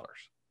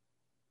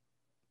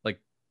 Like,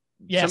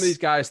 yes. Some of these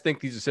guys think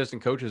these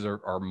assistant coaches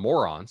are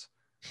morons,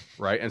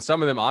 right? And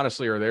some of them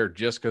honestly are there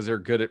just because they're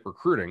good at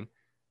recruiting.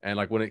 And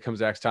like, when it comes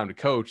time to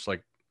coach,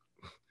 like,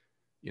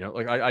 you know,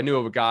 like I knew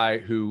of a guy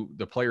who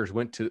the players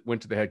went to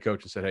the head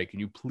coach and said, hey, can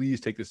you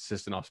please take this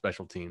assistant off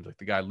special teams? Like,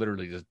 the guy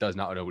literally just does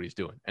not know what he's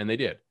doing. And they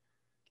did.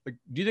 Like,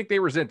 do you think they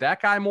resent that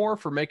guy more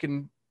for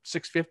making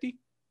 $650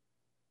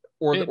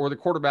 or the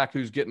quarterback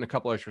who's getting a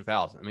couple extra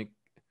thousand? I mean,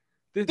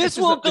 this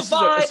will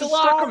divide the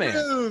locker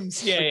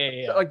rooms.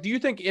 Yeah. Like, do you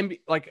think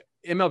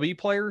MLB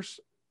players,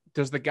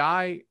 does the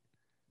guy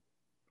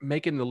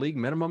making the league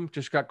minimum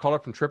just got called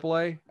up from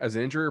AAA as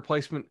an injury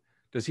replacement?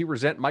 Does he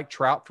resent Mike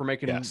Trout for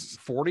making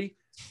 40?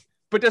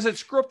 But does it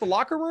screw up the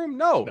locker room?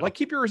 No. Like,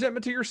 keep your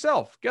resentment to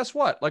yourself. Guess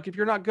what? Like, if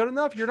you're not good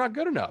enough, you're not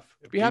good enough.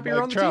 Be happy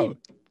you're on the team.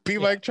 Be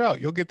like Trout.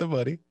 You'll get the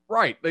money.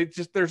 Right. They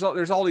just there's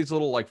all these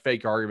little like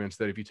fake arguments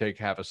that if you take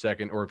half a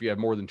second or if you have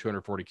more than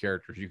 240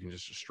 characters, you can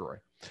just destroy.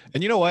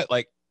 And you know what?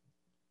 Like,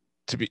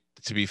 to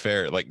be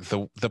fair, like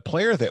the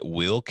player that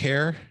will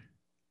care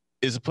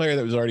is a player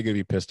that was already going to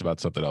be pissed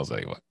about something else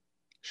anyway.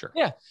 Sure.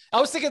 Yeah.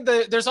 I was thinking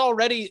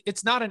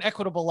it's not an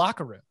equitable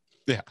locker room.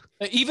 Yeah.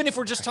 Even if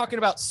we're just talking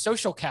about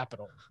social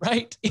capital,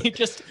 right? 18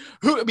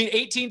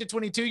 to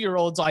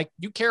 22-year-olds, like,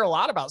 you care a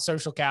lot about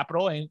social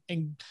capital and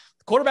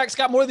the quarterback's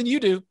got more than you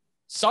do.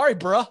 Sorry,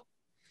 bruh.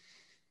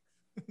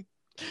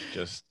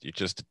 You're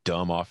just a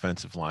dumb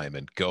offensive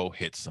lineman. Go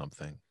hit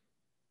something.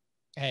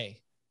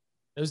 Hey,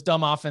 those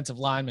dumb offensive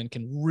linemen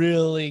can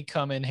really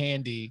come in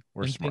handy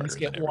when things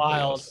get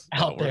wild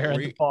out there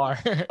in the bar.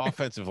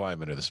 Offensive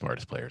linemen are the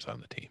smartest players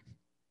on the team.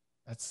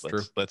 That's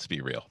true. Let's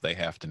be real. They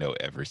have to know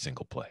every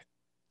single play.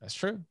 That's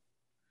true.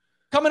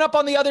 Coming up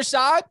on the other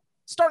side,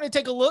 starting to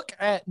take a look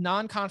at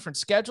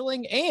non-conference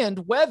scheduling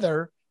and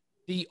whether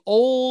the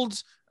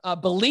old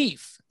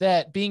belief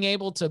that being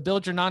able to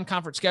build your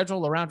non-conference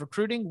schedule around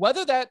recruiting,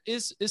 whether that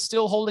is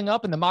still holding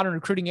up in the modern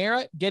recruiting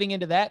era. Getting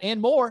into that and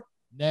more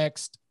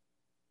next.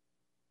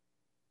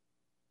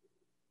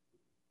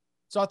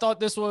 So I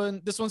thought this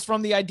one's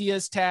from the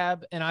ideas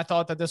tab, and I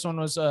thought that this one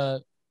was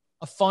a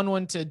fun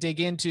one to dig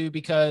into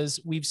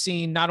because we've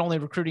seen not only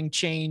recruiting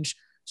change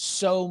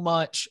so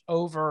much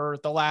over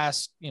the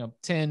last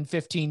 10,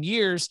 15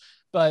 years,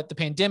 but the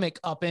pandemic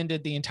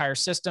upended the entire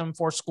system,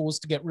 forced schools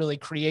to get really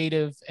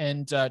creative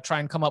and try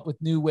and come up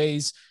with new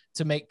ways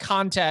to make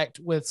contact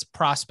with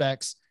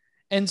prospects.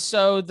 And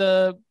so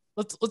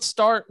let's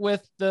start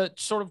with the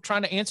sort of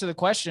trying to answer the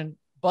question,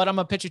 but I'm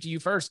gonna pitch it to you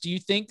first. Do you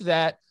think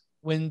that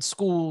when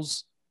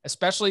schools,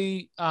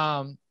 especially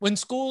when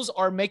schools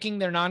are making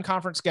their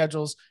non-conference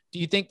schedules, do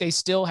you think they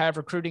still have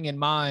recruiting in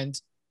mind?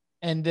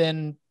 And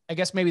then I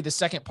guess maybe the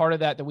second part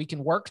of that we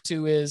can work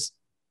to is,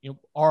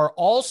 are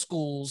all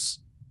schools,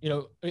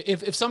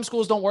 if some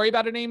schools don't worry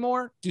about it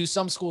anymore, do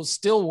some schools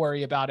still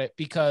worry about it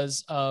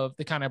because of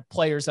the kind of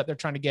players that they're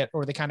trying to get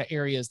or the kind of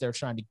areas they're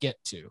trying to get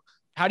to?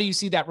 How do you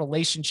see that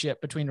relationship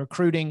between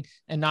recruiting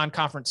and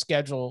non-conference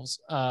schedules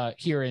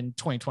here in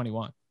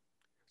 2021?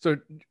 So,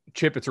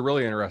 Chip, it's a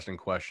really interesting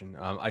question.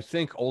 I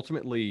think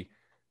ultimately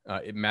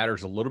it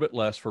matters a little bit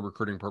less for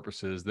recruiting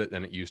purposes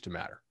than it used to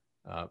matter.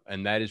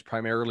 And that is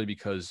primarily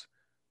because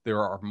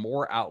there are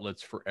more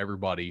outlets for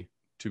everybody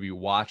to be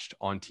watched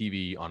on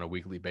TV on a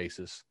weekly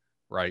basis,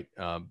 right?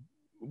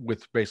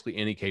 With basically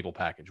any cable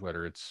package,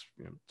 whether it's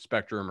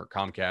Spectrum or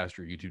Comcast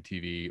or YouTube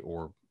TV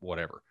or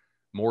whatever.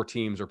 More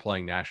teams are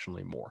playing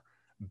nationally more.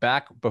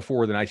 Back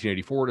before the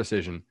 1984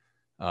 decision,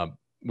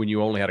 when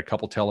you only had a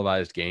couple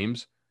televised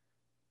games,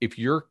 if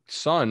your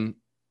son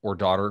or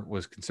daughter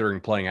was considering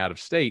playing out of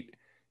state,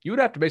 you would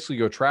have to basically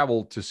go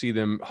travel to see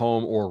them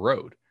home or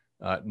road.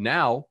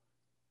 Now,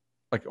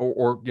 like,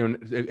 or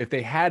if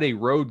they had a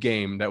road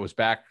game that was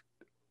back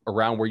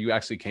around where you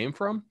actually came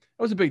from,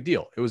 that was a big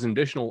deal. It was an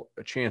additional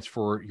chance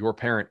for your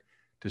parent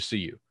to see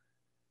you.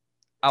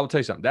 I will tell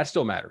you something that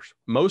still matters.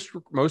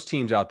 Most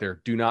teams out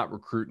there do not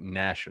recruit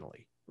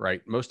nationally,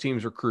 right? Most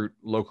teams recruit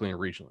locally and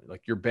regionally.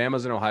 Like your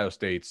Bamas and Ohio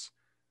States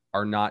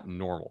are not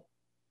normal.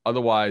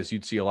 Otherwise,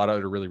 you'd see a lot of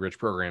other really rich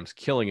programs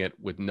killing it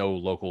with no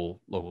local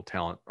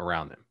talent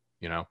around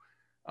them.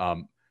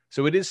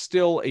 So it is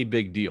still a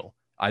big deal.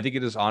 I think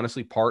it is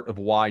honestly part of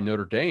why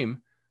Notre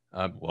Dame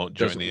won't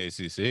join the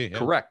ACC. Yeah.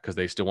 Correct, because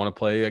they still want to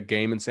play a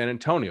game in San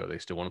Antonio. They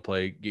still want to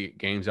play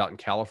games out in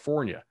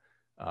California.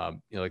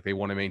 Like they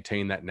want to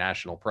maintain that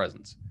national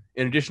presence.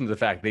 In addition to the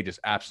fact they just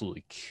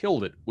absolutely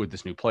killed it with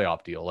this new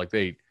playoff deal. Like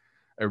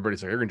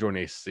everybody's like, they're going to join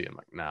the ACC. I'm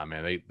like, nah,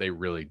 man, they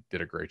really did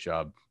a great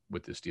job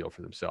with this deal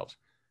for themselves.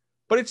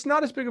 But it's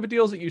not as big of a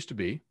deal as it used to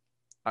be,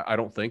 I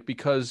don't think,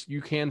 because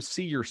you can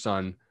see your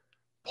son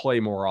play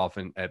more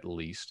often at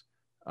least.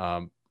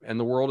 And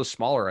the world is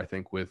smaller, I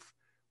think, with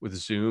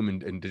Zoom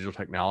and digital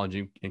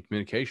technology and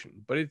communication.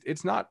 But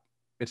it's not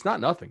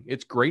nothing.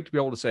 It's great to be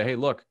able to say, hey,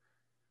 look,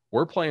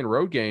 we're playing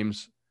road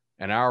games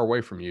an hour away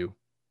from you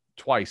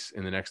twice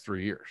in the next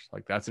 3 years.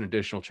 Like that's an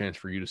additional chance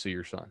for you to see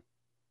your son.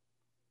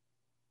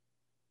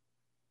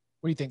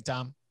 What do you think,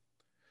 Tom?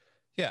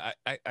 Yeah,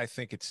 I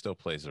think it still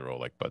plays a role,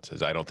 like Bud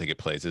says. I don't think it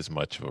plays as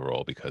much of a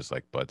role because,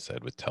 like Bud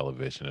said, with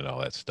television and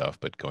all that stuff.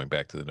 But going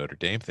back to the Notre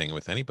Dame thing,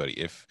 with anybody,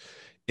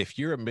 if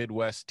you're a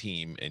Midwest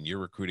team and you're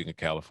recruiting a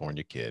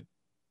California kid,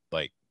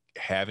 like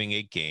having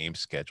a game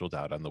scheduled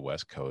out on the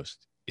West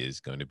Coast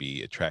is going to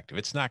be attractive.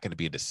 It's not going to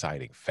be a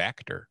deciding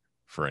factor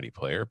for any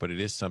player, but it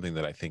is something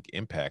that I think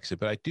impacts it.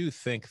 But I do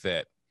think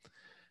that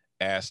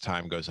as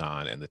time goes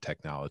on and the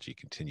technology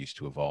continues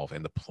to evolve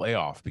and the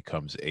playoff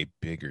becomes a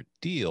bigger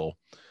deal,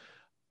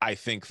 I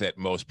think that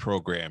most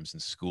programs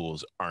and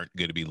schools aren't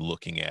going to be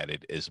looking at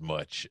it as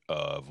much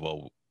of,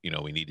 well,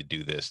 we need to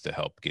do this to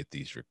help get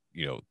these,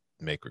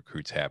 make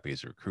recruits happy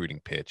as a recruiting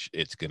pitch.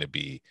 It's going to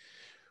be,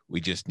 we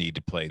just need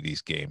to play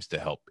these games to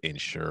help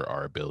ensure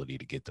our ability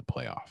to get to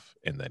playoff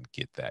and then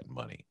get that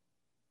money.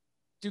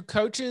 Do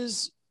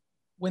coaches,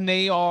 when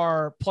they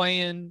are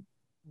playing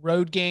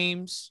road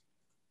games,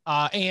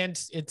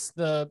 and it's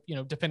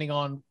depending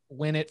on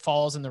when it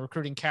falls in the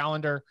recruiting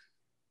calendar,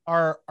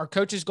 are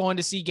coaches going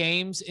to see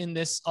games in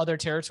this other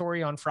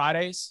territory on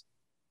Fridays,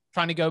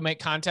 trying to go make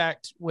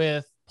contact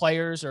with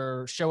players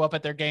or show up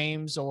at their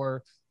games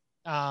or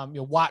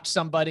watch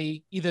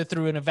somebody either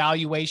through an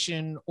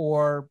evaluation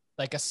or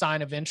like a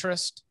sign of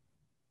interest?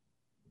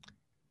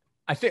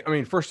 I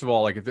mean, first of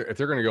all, like if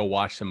they're going to go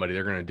watch somebody,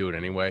 they're going to do it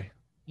anyway,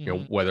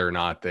 whether or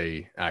not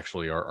they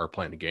actually are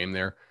playing a game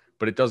there,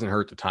 but it doesn't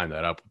hurt to time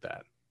that up with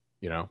that,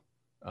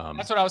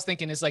 That's what I was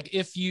thinking is like,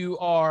 if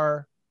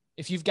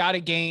you've got a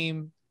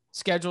game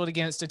scheduled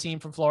against a team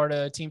from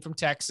Florida, a team from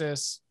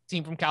Texas,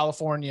 team from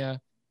California,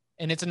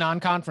 and it's a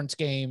non-conference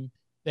game,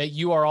 that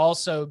you are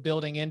also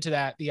building into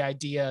that the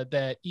idea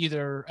that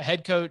either a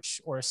head coach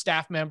or a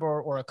staff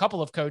member or a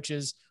couple of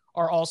coaches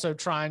are also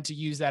trying to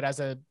use that as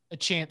a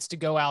chance to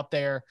go out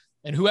there,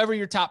 and whoever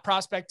your top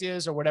prospect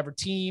is or whatever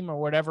team or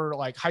whatever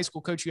like high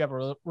school coach you have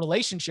a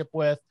relationship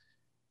with,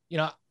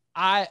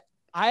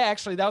 I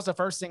actually, that was the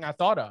first thing I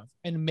thought of.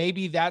 And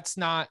maybe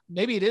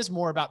it is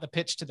more about the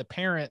pitch to the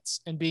parents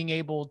and being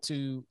able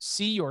to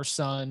see your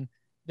son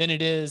than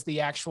it is the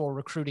actual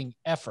recruiting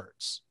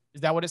efforts.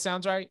 Is that what it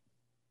sounds right?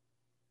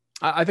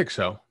 I think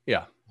so.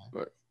 Yeah.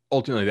 But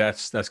ultimately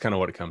that's kind of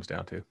what it comes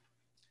down to.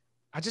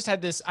 I just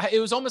had it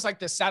was almost like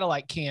this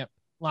satellite camp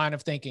line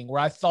of thinking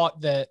where I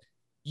thought that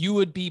you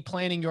would be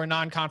planning your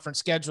non-conference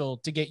schedule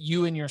to get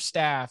you and your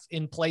staff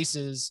in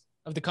places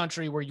of the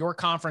country where your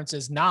conference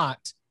is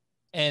not.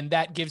 And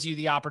that gives you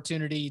the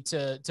opportunity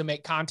to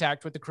make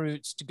contact with the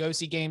recruits, to go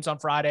see games on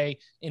Friday,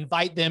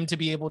 invite them to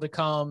be able to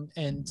come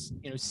and,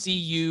 see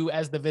you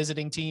as the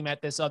visiting team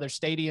at this other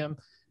stadium.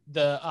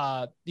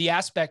 The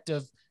aspect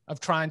of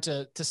trying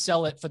to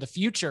sell it for the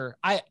future,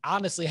 I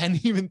honestly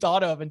hadn't even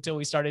thought of until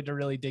we started to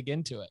really dig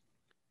into it.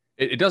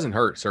 It doesn't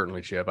hurt,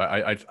 certainly, Chip.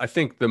 I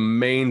think the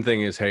main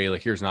thing is, hey,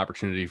 like here's an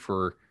opportunity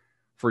for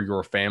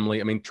your family.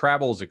 I mean,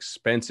 travel is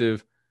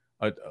expensive.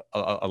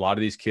 A lot of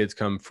these kids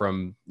come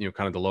from,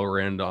 kind of the lower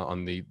end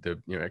on the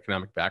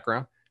economic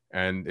background,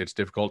 and it's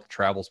difficult to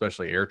travel,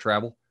 especially air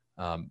travel.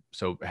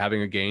 So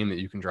having a game that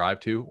you can drive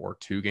to, or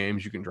 2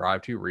 games you can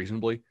drive to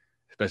reasonably,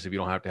 especially if you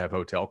don't have to have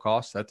hotel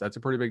costs, that's a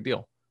pretty big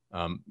deal.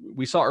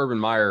 We saw Urban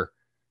Meyer,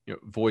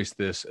 voice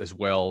this as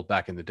well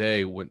back in the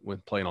day when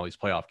playing all these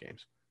playoff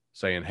games,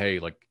 saying, hey,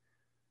 like,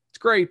 it's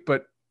great,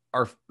 but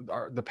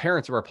the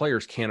parents of our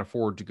players can't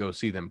afford to go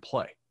see them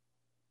play.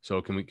 So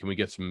can we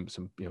get some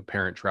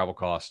parent travel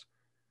costs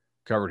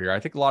covered here? I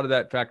think a lot of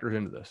that factors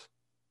into this.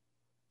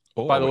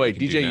 By the way,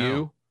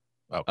 DJU,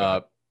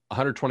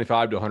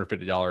 $125 to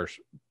 $150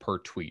 per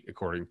tweet,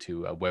 according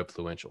to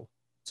Webfluential.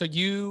 So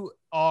you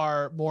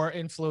are more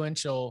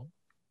influential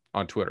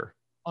on Twitter.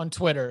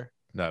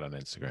 Not on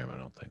Instagram, I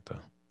don't think, though.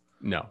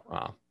 No.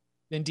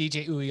 Than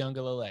DJ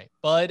Uyunglele.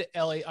 Bud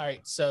Elliott. All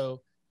right.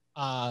 So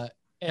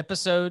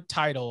episode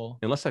title.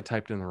 Unless I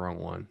typed in the wrong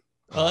one.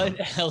 Bud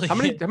Elliott. How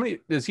many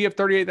does he have?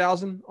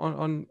 38,000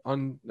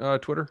 on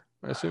Twitter,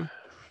 I assume.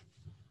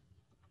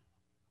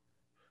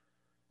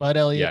 Bud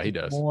Elliott. Yeah, he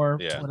does. More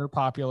Twitter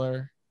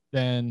popular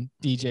than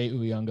DJ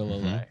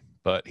Uyunglele. Mm-hmm.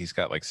 But he's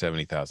got like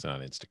 70,000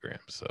 on Instagram.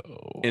 So,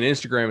 and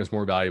Instagram is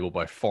more valuable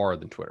by far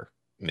than Twitter.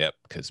 Yep,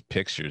 because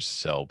pictures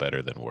sell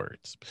better than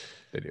words.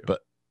 They do.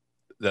 But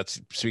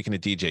that's speaking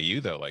of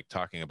DJU though, like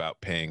talking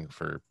about paying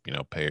for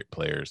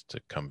players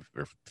to come,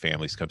 or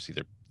families come see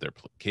their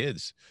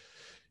kids.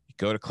 You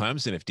go to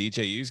Clemson, if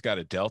DJU's got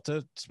a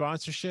Delta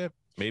sponsorship,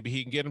 maybe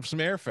he can get them some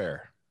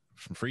airfare,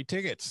 some free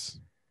tickets.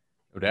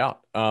 No doubt.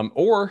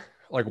 Or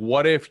like,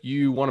 what if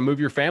you want to move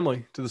your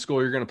family to the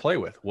school you're going to play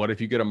with? What if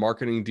you get a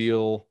marketing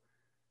deal?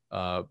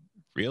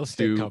 Real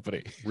estate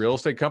company.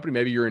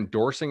 Maybe you're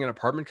endorsing an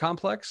apartment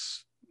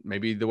complex.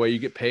 Maybe the way you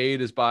get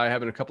paid is by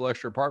having a couple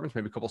extra apartments,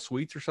 maybe a couple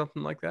suites or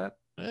something like that.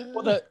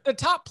 Well, the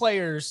top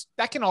players,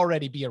 that can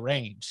already be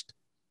arranged.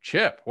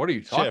 Chip, what are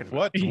you talking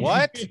about?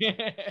 What?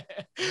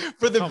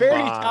 For the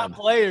top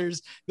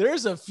players,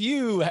 there's a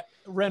few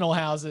rental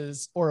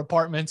houses or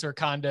apartments or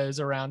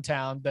condos around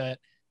town that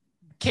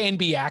can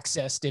be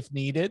accessed if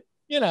needed.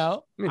 I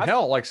mean,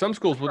 hell, like some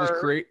schools will just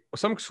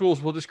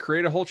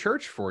create a whole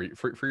church for you,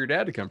 for your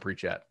dad to come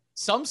preach at.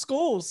 Some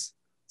schools.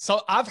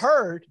 So I've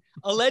heard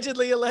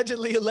allegedly,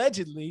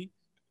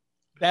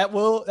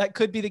 that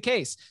could be the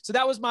case. So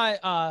that was my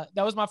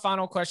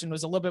final question.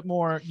 Was a little bit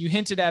more, you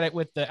hinted at it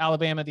with the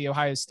Alabama, the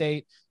Ohio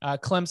State,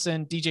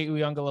 Clemson, DJ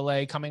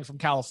Uyunglele coming from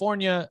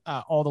California,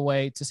 all the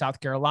way to South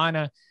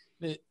Carolina.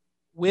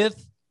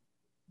 With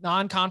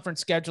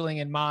non-conference scheduling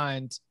in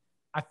mind,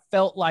 I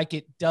felt like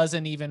it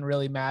doesn't even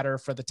really matter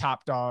for the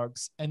top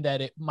dogs, and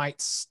that it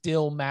might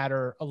still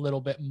matter a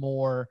little bit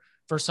more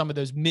for some of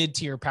those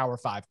mid-tier Power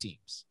 5 teams.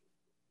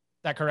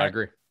 Is that correct? I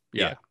agree.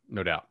 Yeah,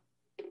 no doubt.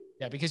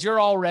 Yeah, because you've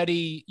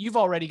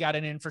already got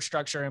an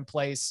infrastructure in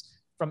place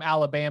from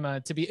Alabama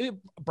to be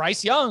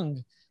Bryce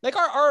Young. Like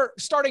our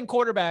starting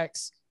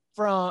quarterbacks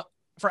for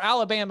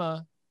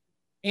Alabama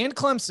and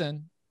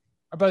Clemson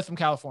are both from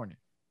California.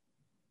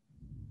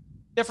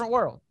 Different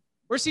world.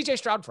 Where's CJ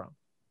Stroud from?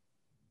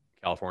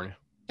 California?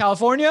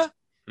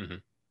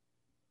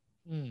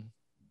 Mm-hmm.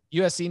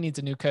 USC needs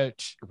a new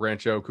coach.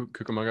 Rancho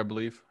Cucamonga, I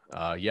believe.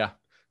 Yeah.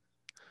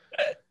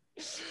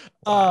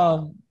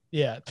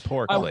 Yeah.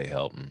 Poor Clay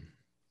Helton.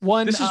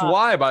 This is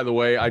why, by the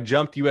way, I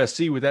jumped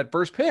USC with that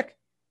first pick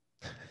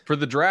for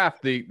the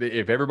draft.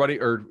 If everybody,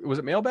 or was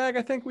it mailbag?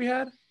 I think we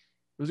had. It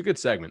was a good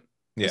segment.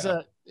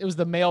 Yeah. It was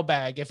the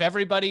mailbag. If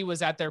everybody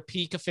was at their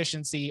peak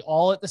efficiency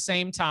all at the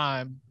same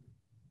time,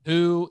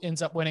 who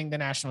ends up winning the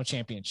national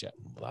championship?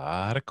 A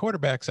lot of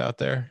quarterbacks out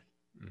there.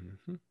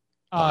 Mm-hmm.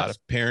 A lot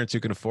of parents who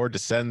can afford to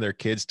send their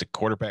kids to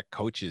quarterback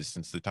coaches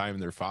since the time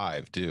they're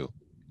 5 too.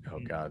 Oh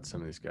God,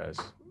 some of these guys.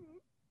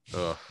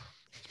 Ugh.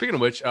 Speaking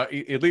of which,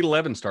 Elite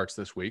 11 starts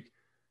this week.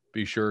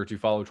 Be sure to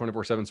follow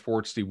 24/7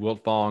 Sports. Steve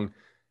Wiltfong,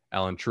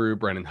 Alan True,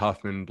 Brandon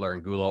Huffman, Blair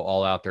Angulo,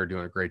 all out there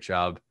doing a great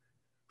job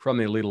from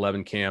the Elite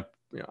 11 camp.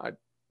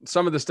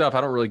 Some of the stuff I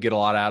don't really get a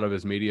lot out of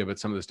as media, but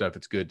some of the stuff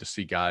it's good to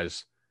see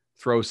guys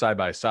throw side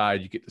by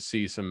side. You get to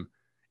see some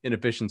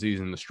inefficiencies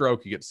in the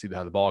stroke. You get to see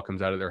how the ball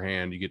comes out of their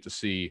hand. You get to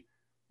see,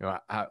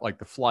 how, like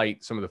the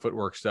flight, some of the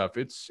footwork stuff.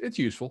 It's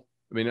useful.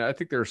 I mean, I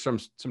think there's some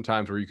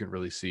times where you can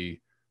really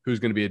see who's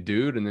going to be a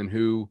dude and then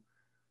who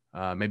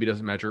maybe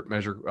doesn't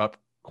measure up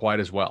quite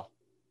as well.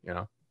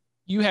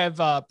 You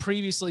have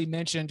previously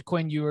mentioned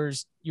Quinn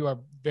Ewers. You are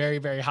very,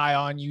 very high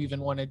on. You even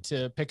wanted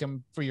to pick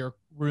him for your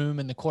room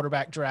in the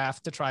quarterback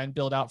draft to try and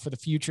build out for the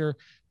future.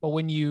 But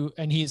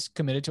and he's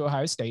committed to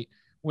Ohio State.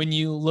 When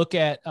you look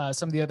at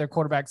some of the other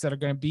quarterbacks that are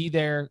going to be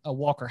there,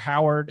 Walker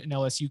Howard, an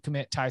LSU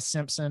commit, Ty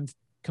Simpson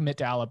commit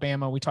to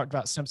Alabama. We talked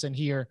about Simpson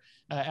here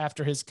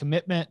after his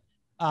commitment.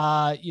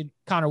 Connor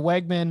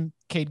Wegman,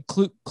 Cade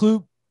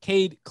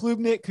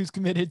Klubnik, who's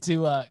committed to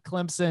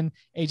Clemson,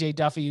 AJ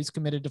Duffy, who's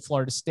committed to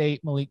Florida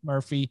State, Malik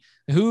Murphy.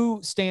 Who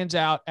stands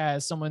out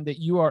as someone that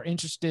you are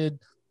interested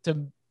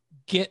to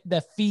get the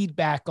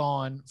feedback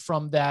on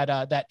from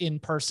that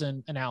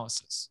in-person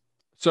analysis?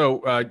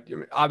 So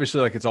obviously,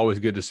 like, it's always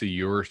good to see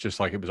Ewers, just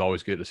like it was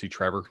always good to see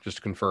Trevor, just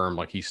to confirm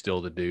like he's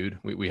still the dude.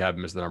 We have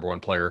him as the number 1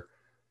 player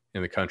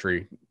in the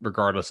country,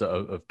 regardless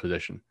of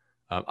position.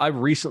 I've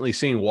recently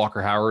seen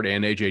Walker Howard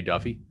and AJ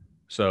Duffy.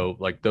 So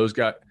like those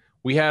guys,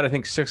 we had, I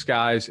think, 6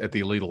 guys at the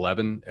Elite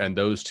 11, and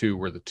those 2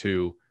 were the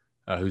 2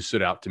 who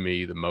stood out to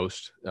me the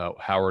most.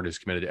 Howard is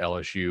committed to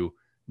LSU.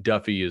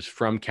 Duffy is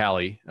from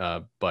Cali,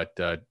 but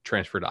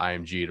transferred to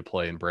IMG to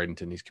play in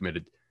Bradenton. He's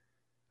committed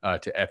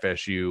to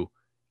FSU.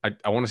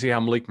 I want to see how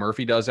Malik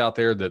Murphy does out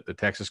there, the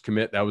Texas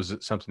commit. That was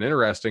something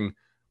interesting.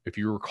 If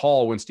you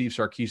recall, when Steve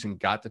Sarkisian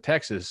got to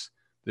Texas,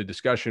 the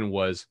discussion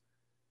was,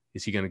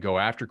 is he going to go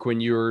after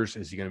Quinn Ewers?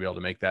 Is he going to be able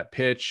to make that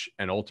pitch?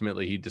 And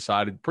ultimately, he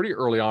decided pretty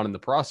early on in the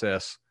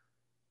process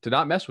to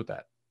not mess with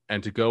that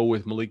and to go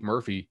with Malik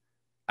Murphy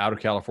out of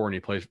California.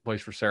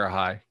 Plays for Sarah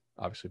High,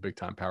 obviously a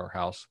big-time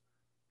powerhouse.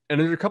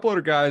 And there's a couple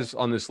other guys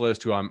on this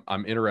list who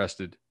I'm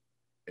interested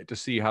to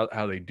see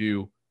how they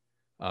do.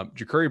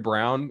 Ja'Curry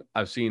Brown,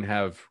 I've seen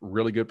have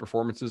really good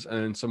performances,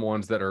 and then some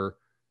ones that are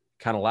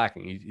kind of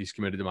lacking. He's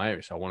committed to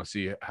Miami, so I want to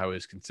see how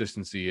his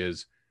consistency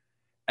is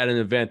at an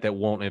event that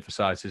won't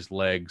emphasize his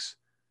legs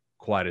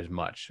quite as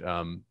much.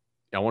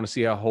 I want to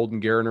see how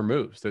Holden Gariner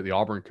moves, the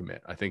Auburn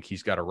commit. I think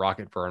he's got a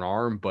rocket for an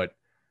arm, but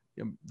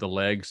the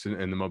legs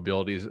and the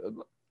mobility is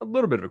a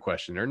little bit of a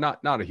question there.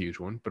 Not a huge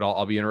one, but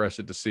I'll be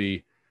interested to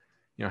see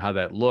how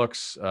that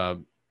looks.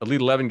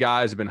 Elite 11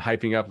 guys have been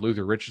hyping up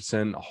Luther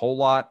Richardson a whole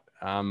lot.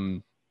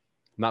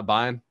 Not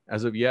buying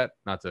as of yet,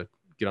 not to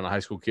get on a high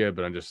school kid,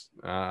 but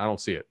I don't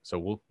see it.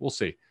 So we'll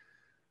see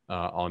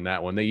on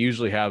that one. They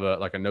usually have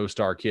a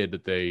no-star kid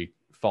that they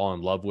fall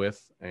in love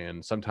with,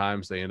 and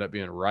sometimes they end up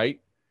being right,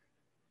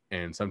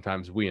 and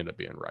sometimes we end up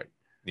being right.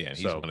 Yeah, and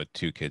he's one of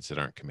 2 kids that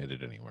aren't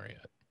committed anywhere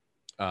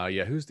yet.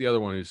 Yeah, who's the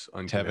other one who's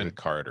uncommitted? Tevin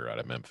Carter out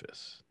of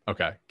Memphis.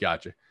 Okay,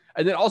 gotcha.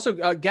 And then also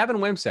Gavin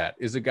Wimsatt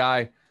is a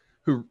guy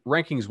who,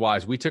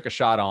 rankings-wise, we took a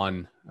shot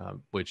on,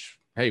 which,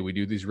 hey, we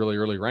do these really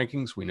early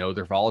rankings. We know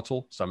they're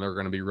volatile. Some are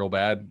going to be real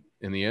bad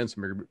in the end.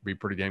 Some are going to be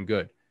pretty damn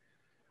good.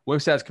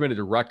 Wimsatt's committed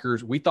to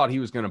Rutgers. We thought he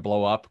was going to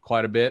blow up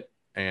quite a bit,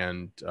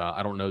 and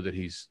I don't know that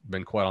he's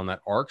been quite on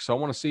that arc. So I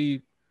want to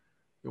see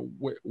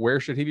where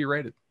should he be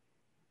rated.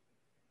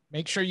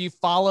 Make sure you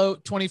follow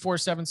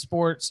 24/7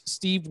 Sports,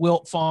 Steve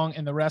Wiltfong,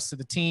 and the rest of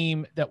the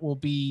team that will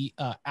be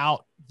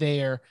out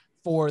there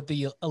for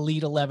the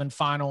Elite 11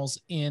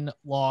 finals in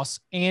Los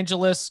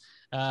Angeles.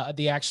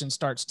 The action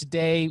starts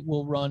today.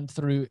 Will run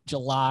through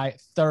July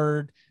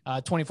 3rd.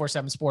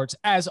 24/7 Sports,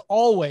 as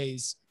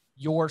always,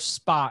 your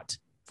spot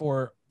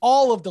for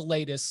all of the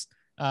latest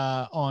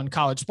on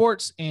college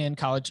sports and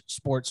college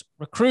sports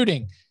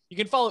recruiting. You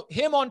can follow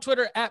him on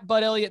Twitter at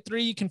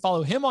BudElliott3. You can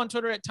follow him on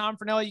Twitter at Tom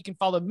Fornelli. You can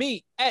follow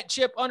me at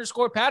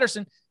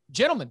Chip_Patterson.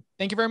 Gentlemen,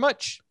 thank you very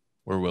much.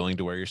 We're willing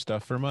to wear your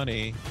stuff for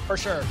money. For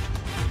sure.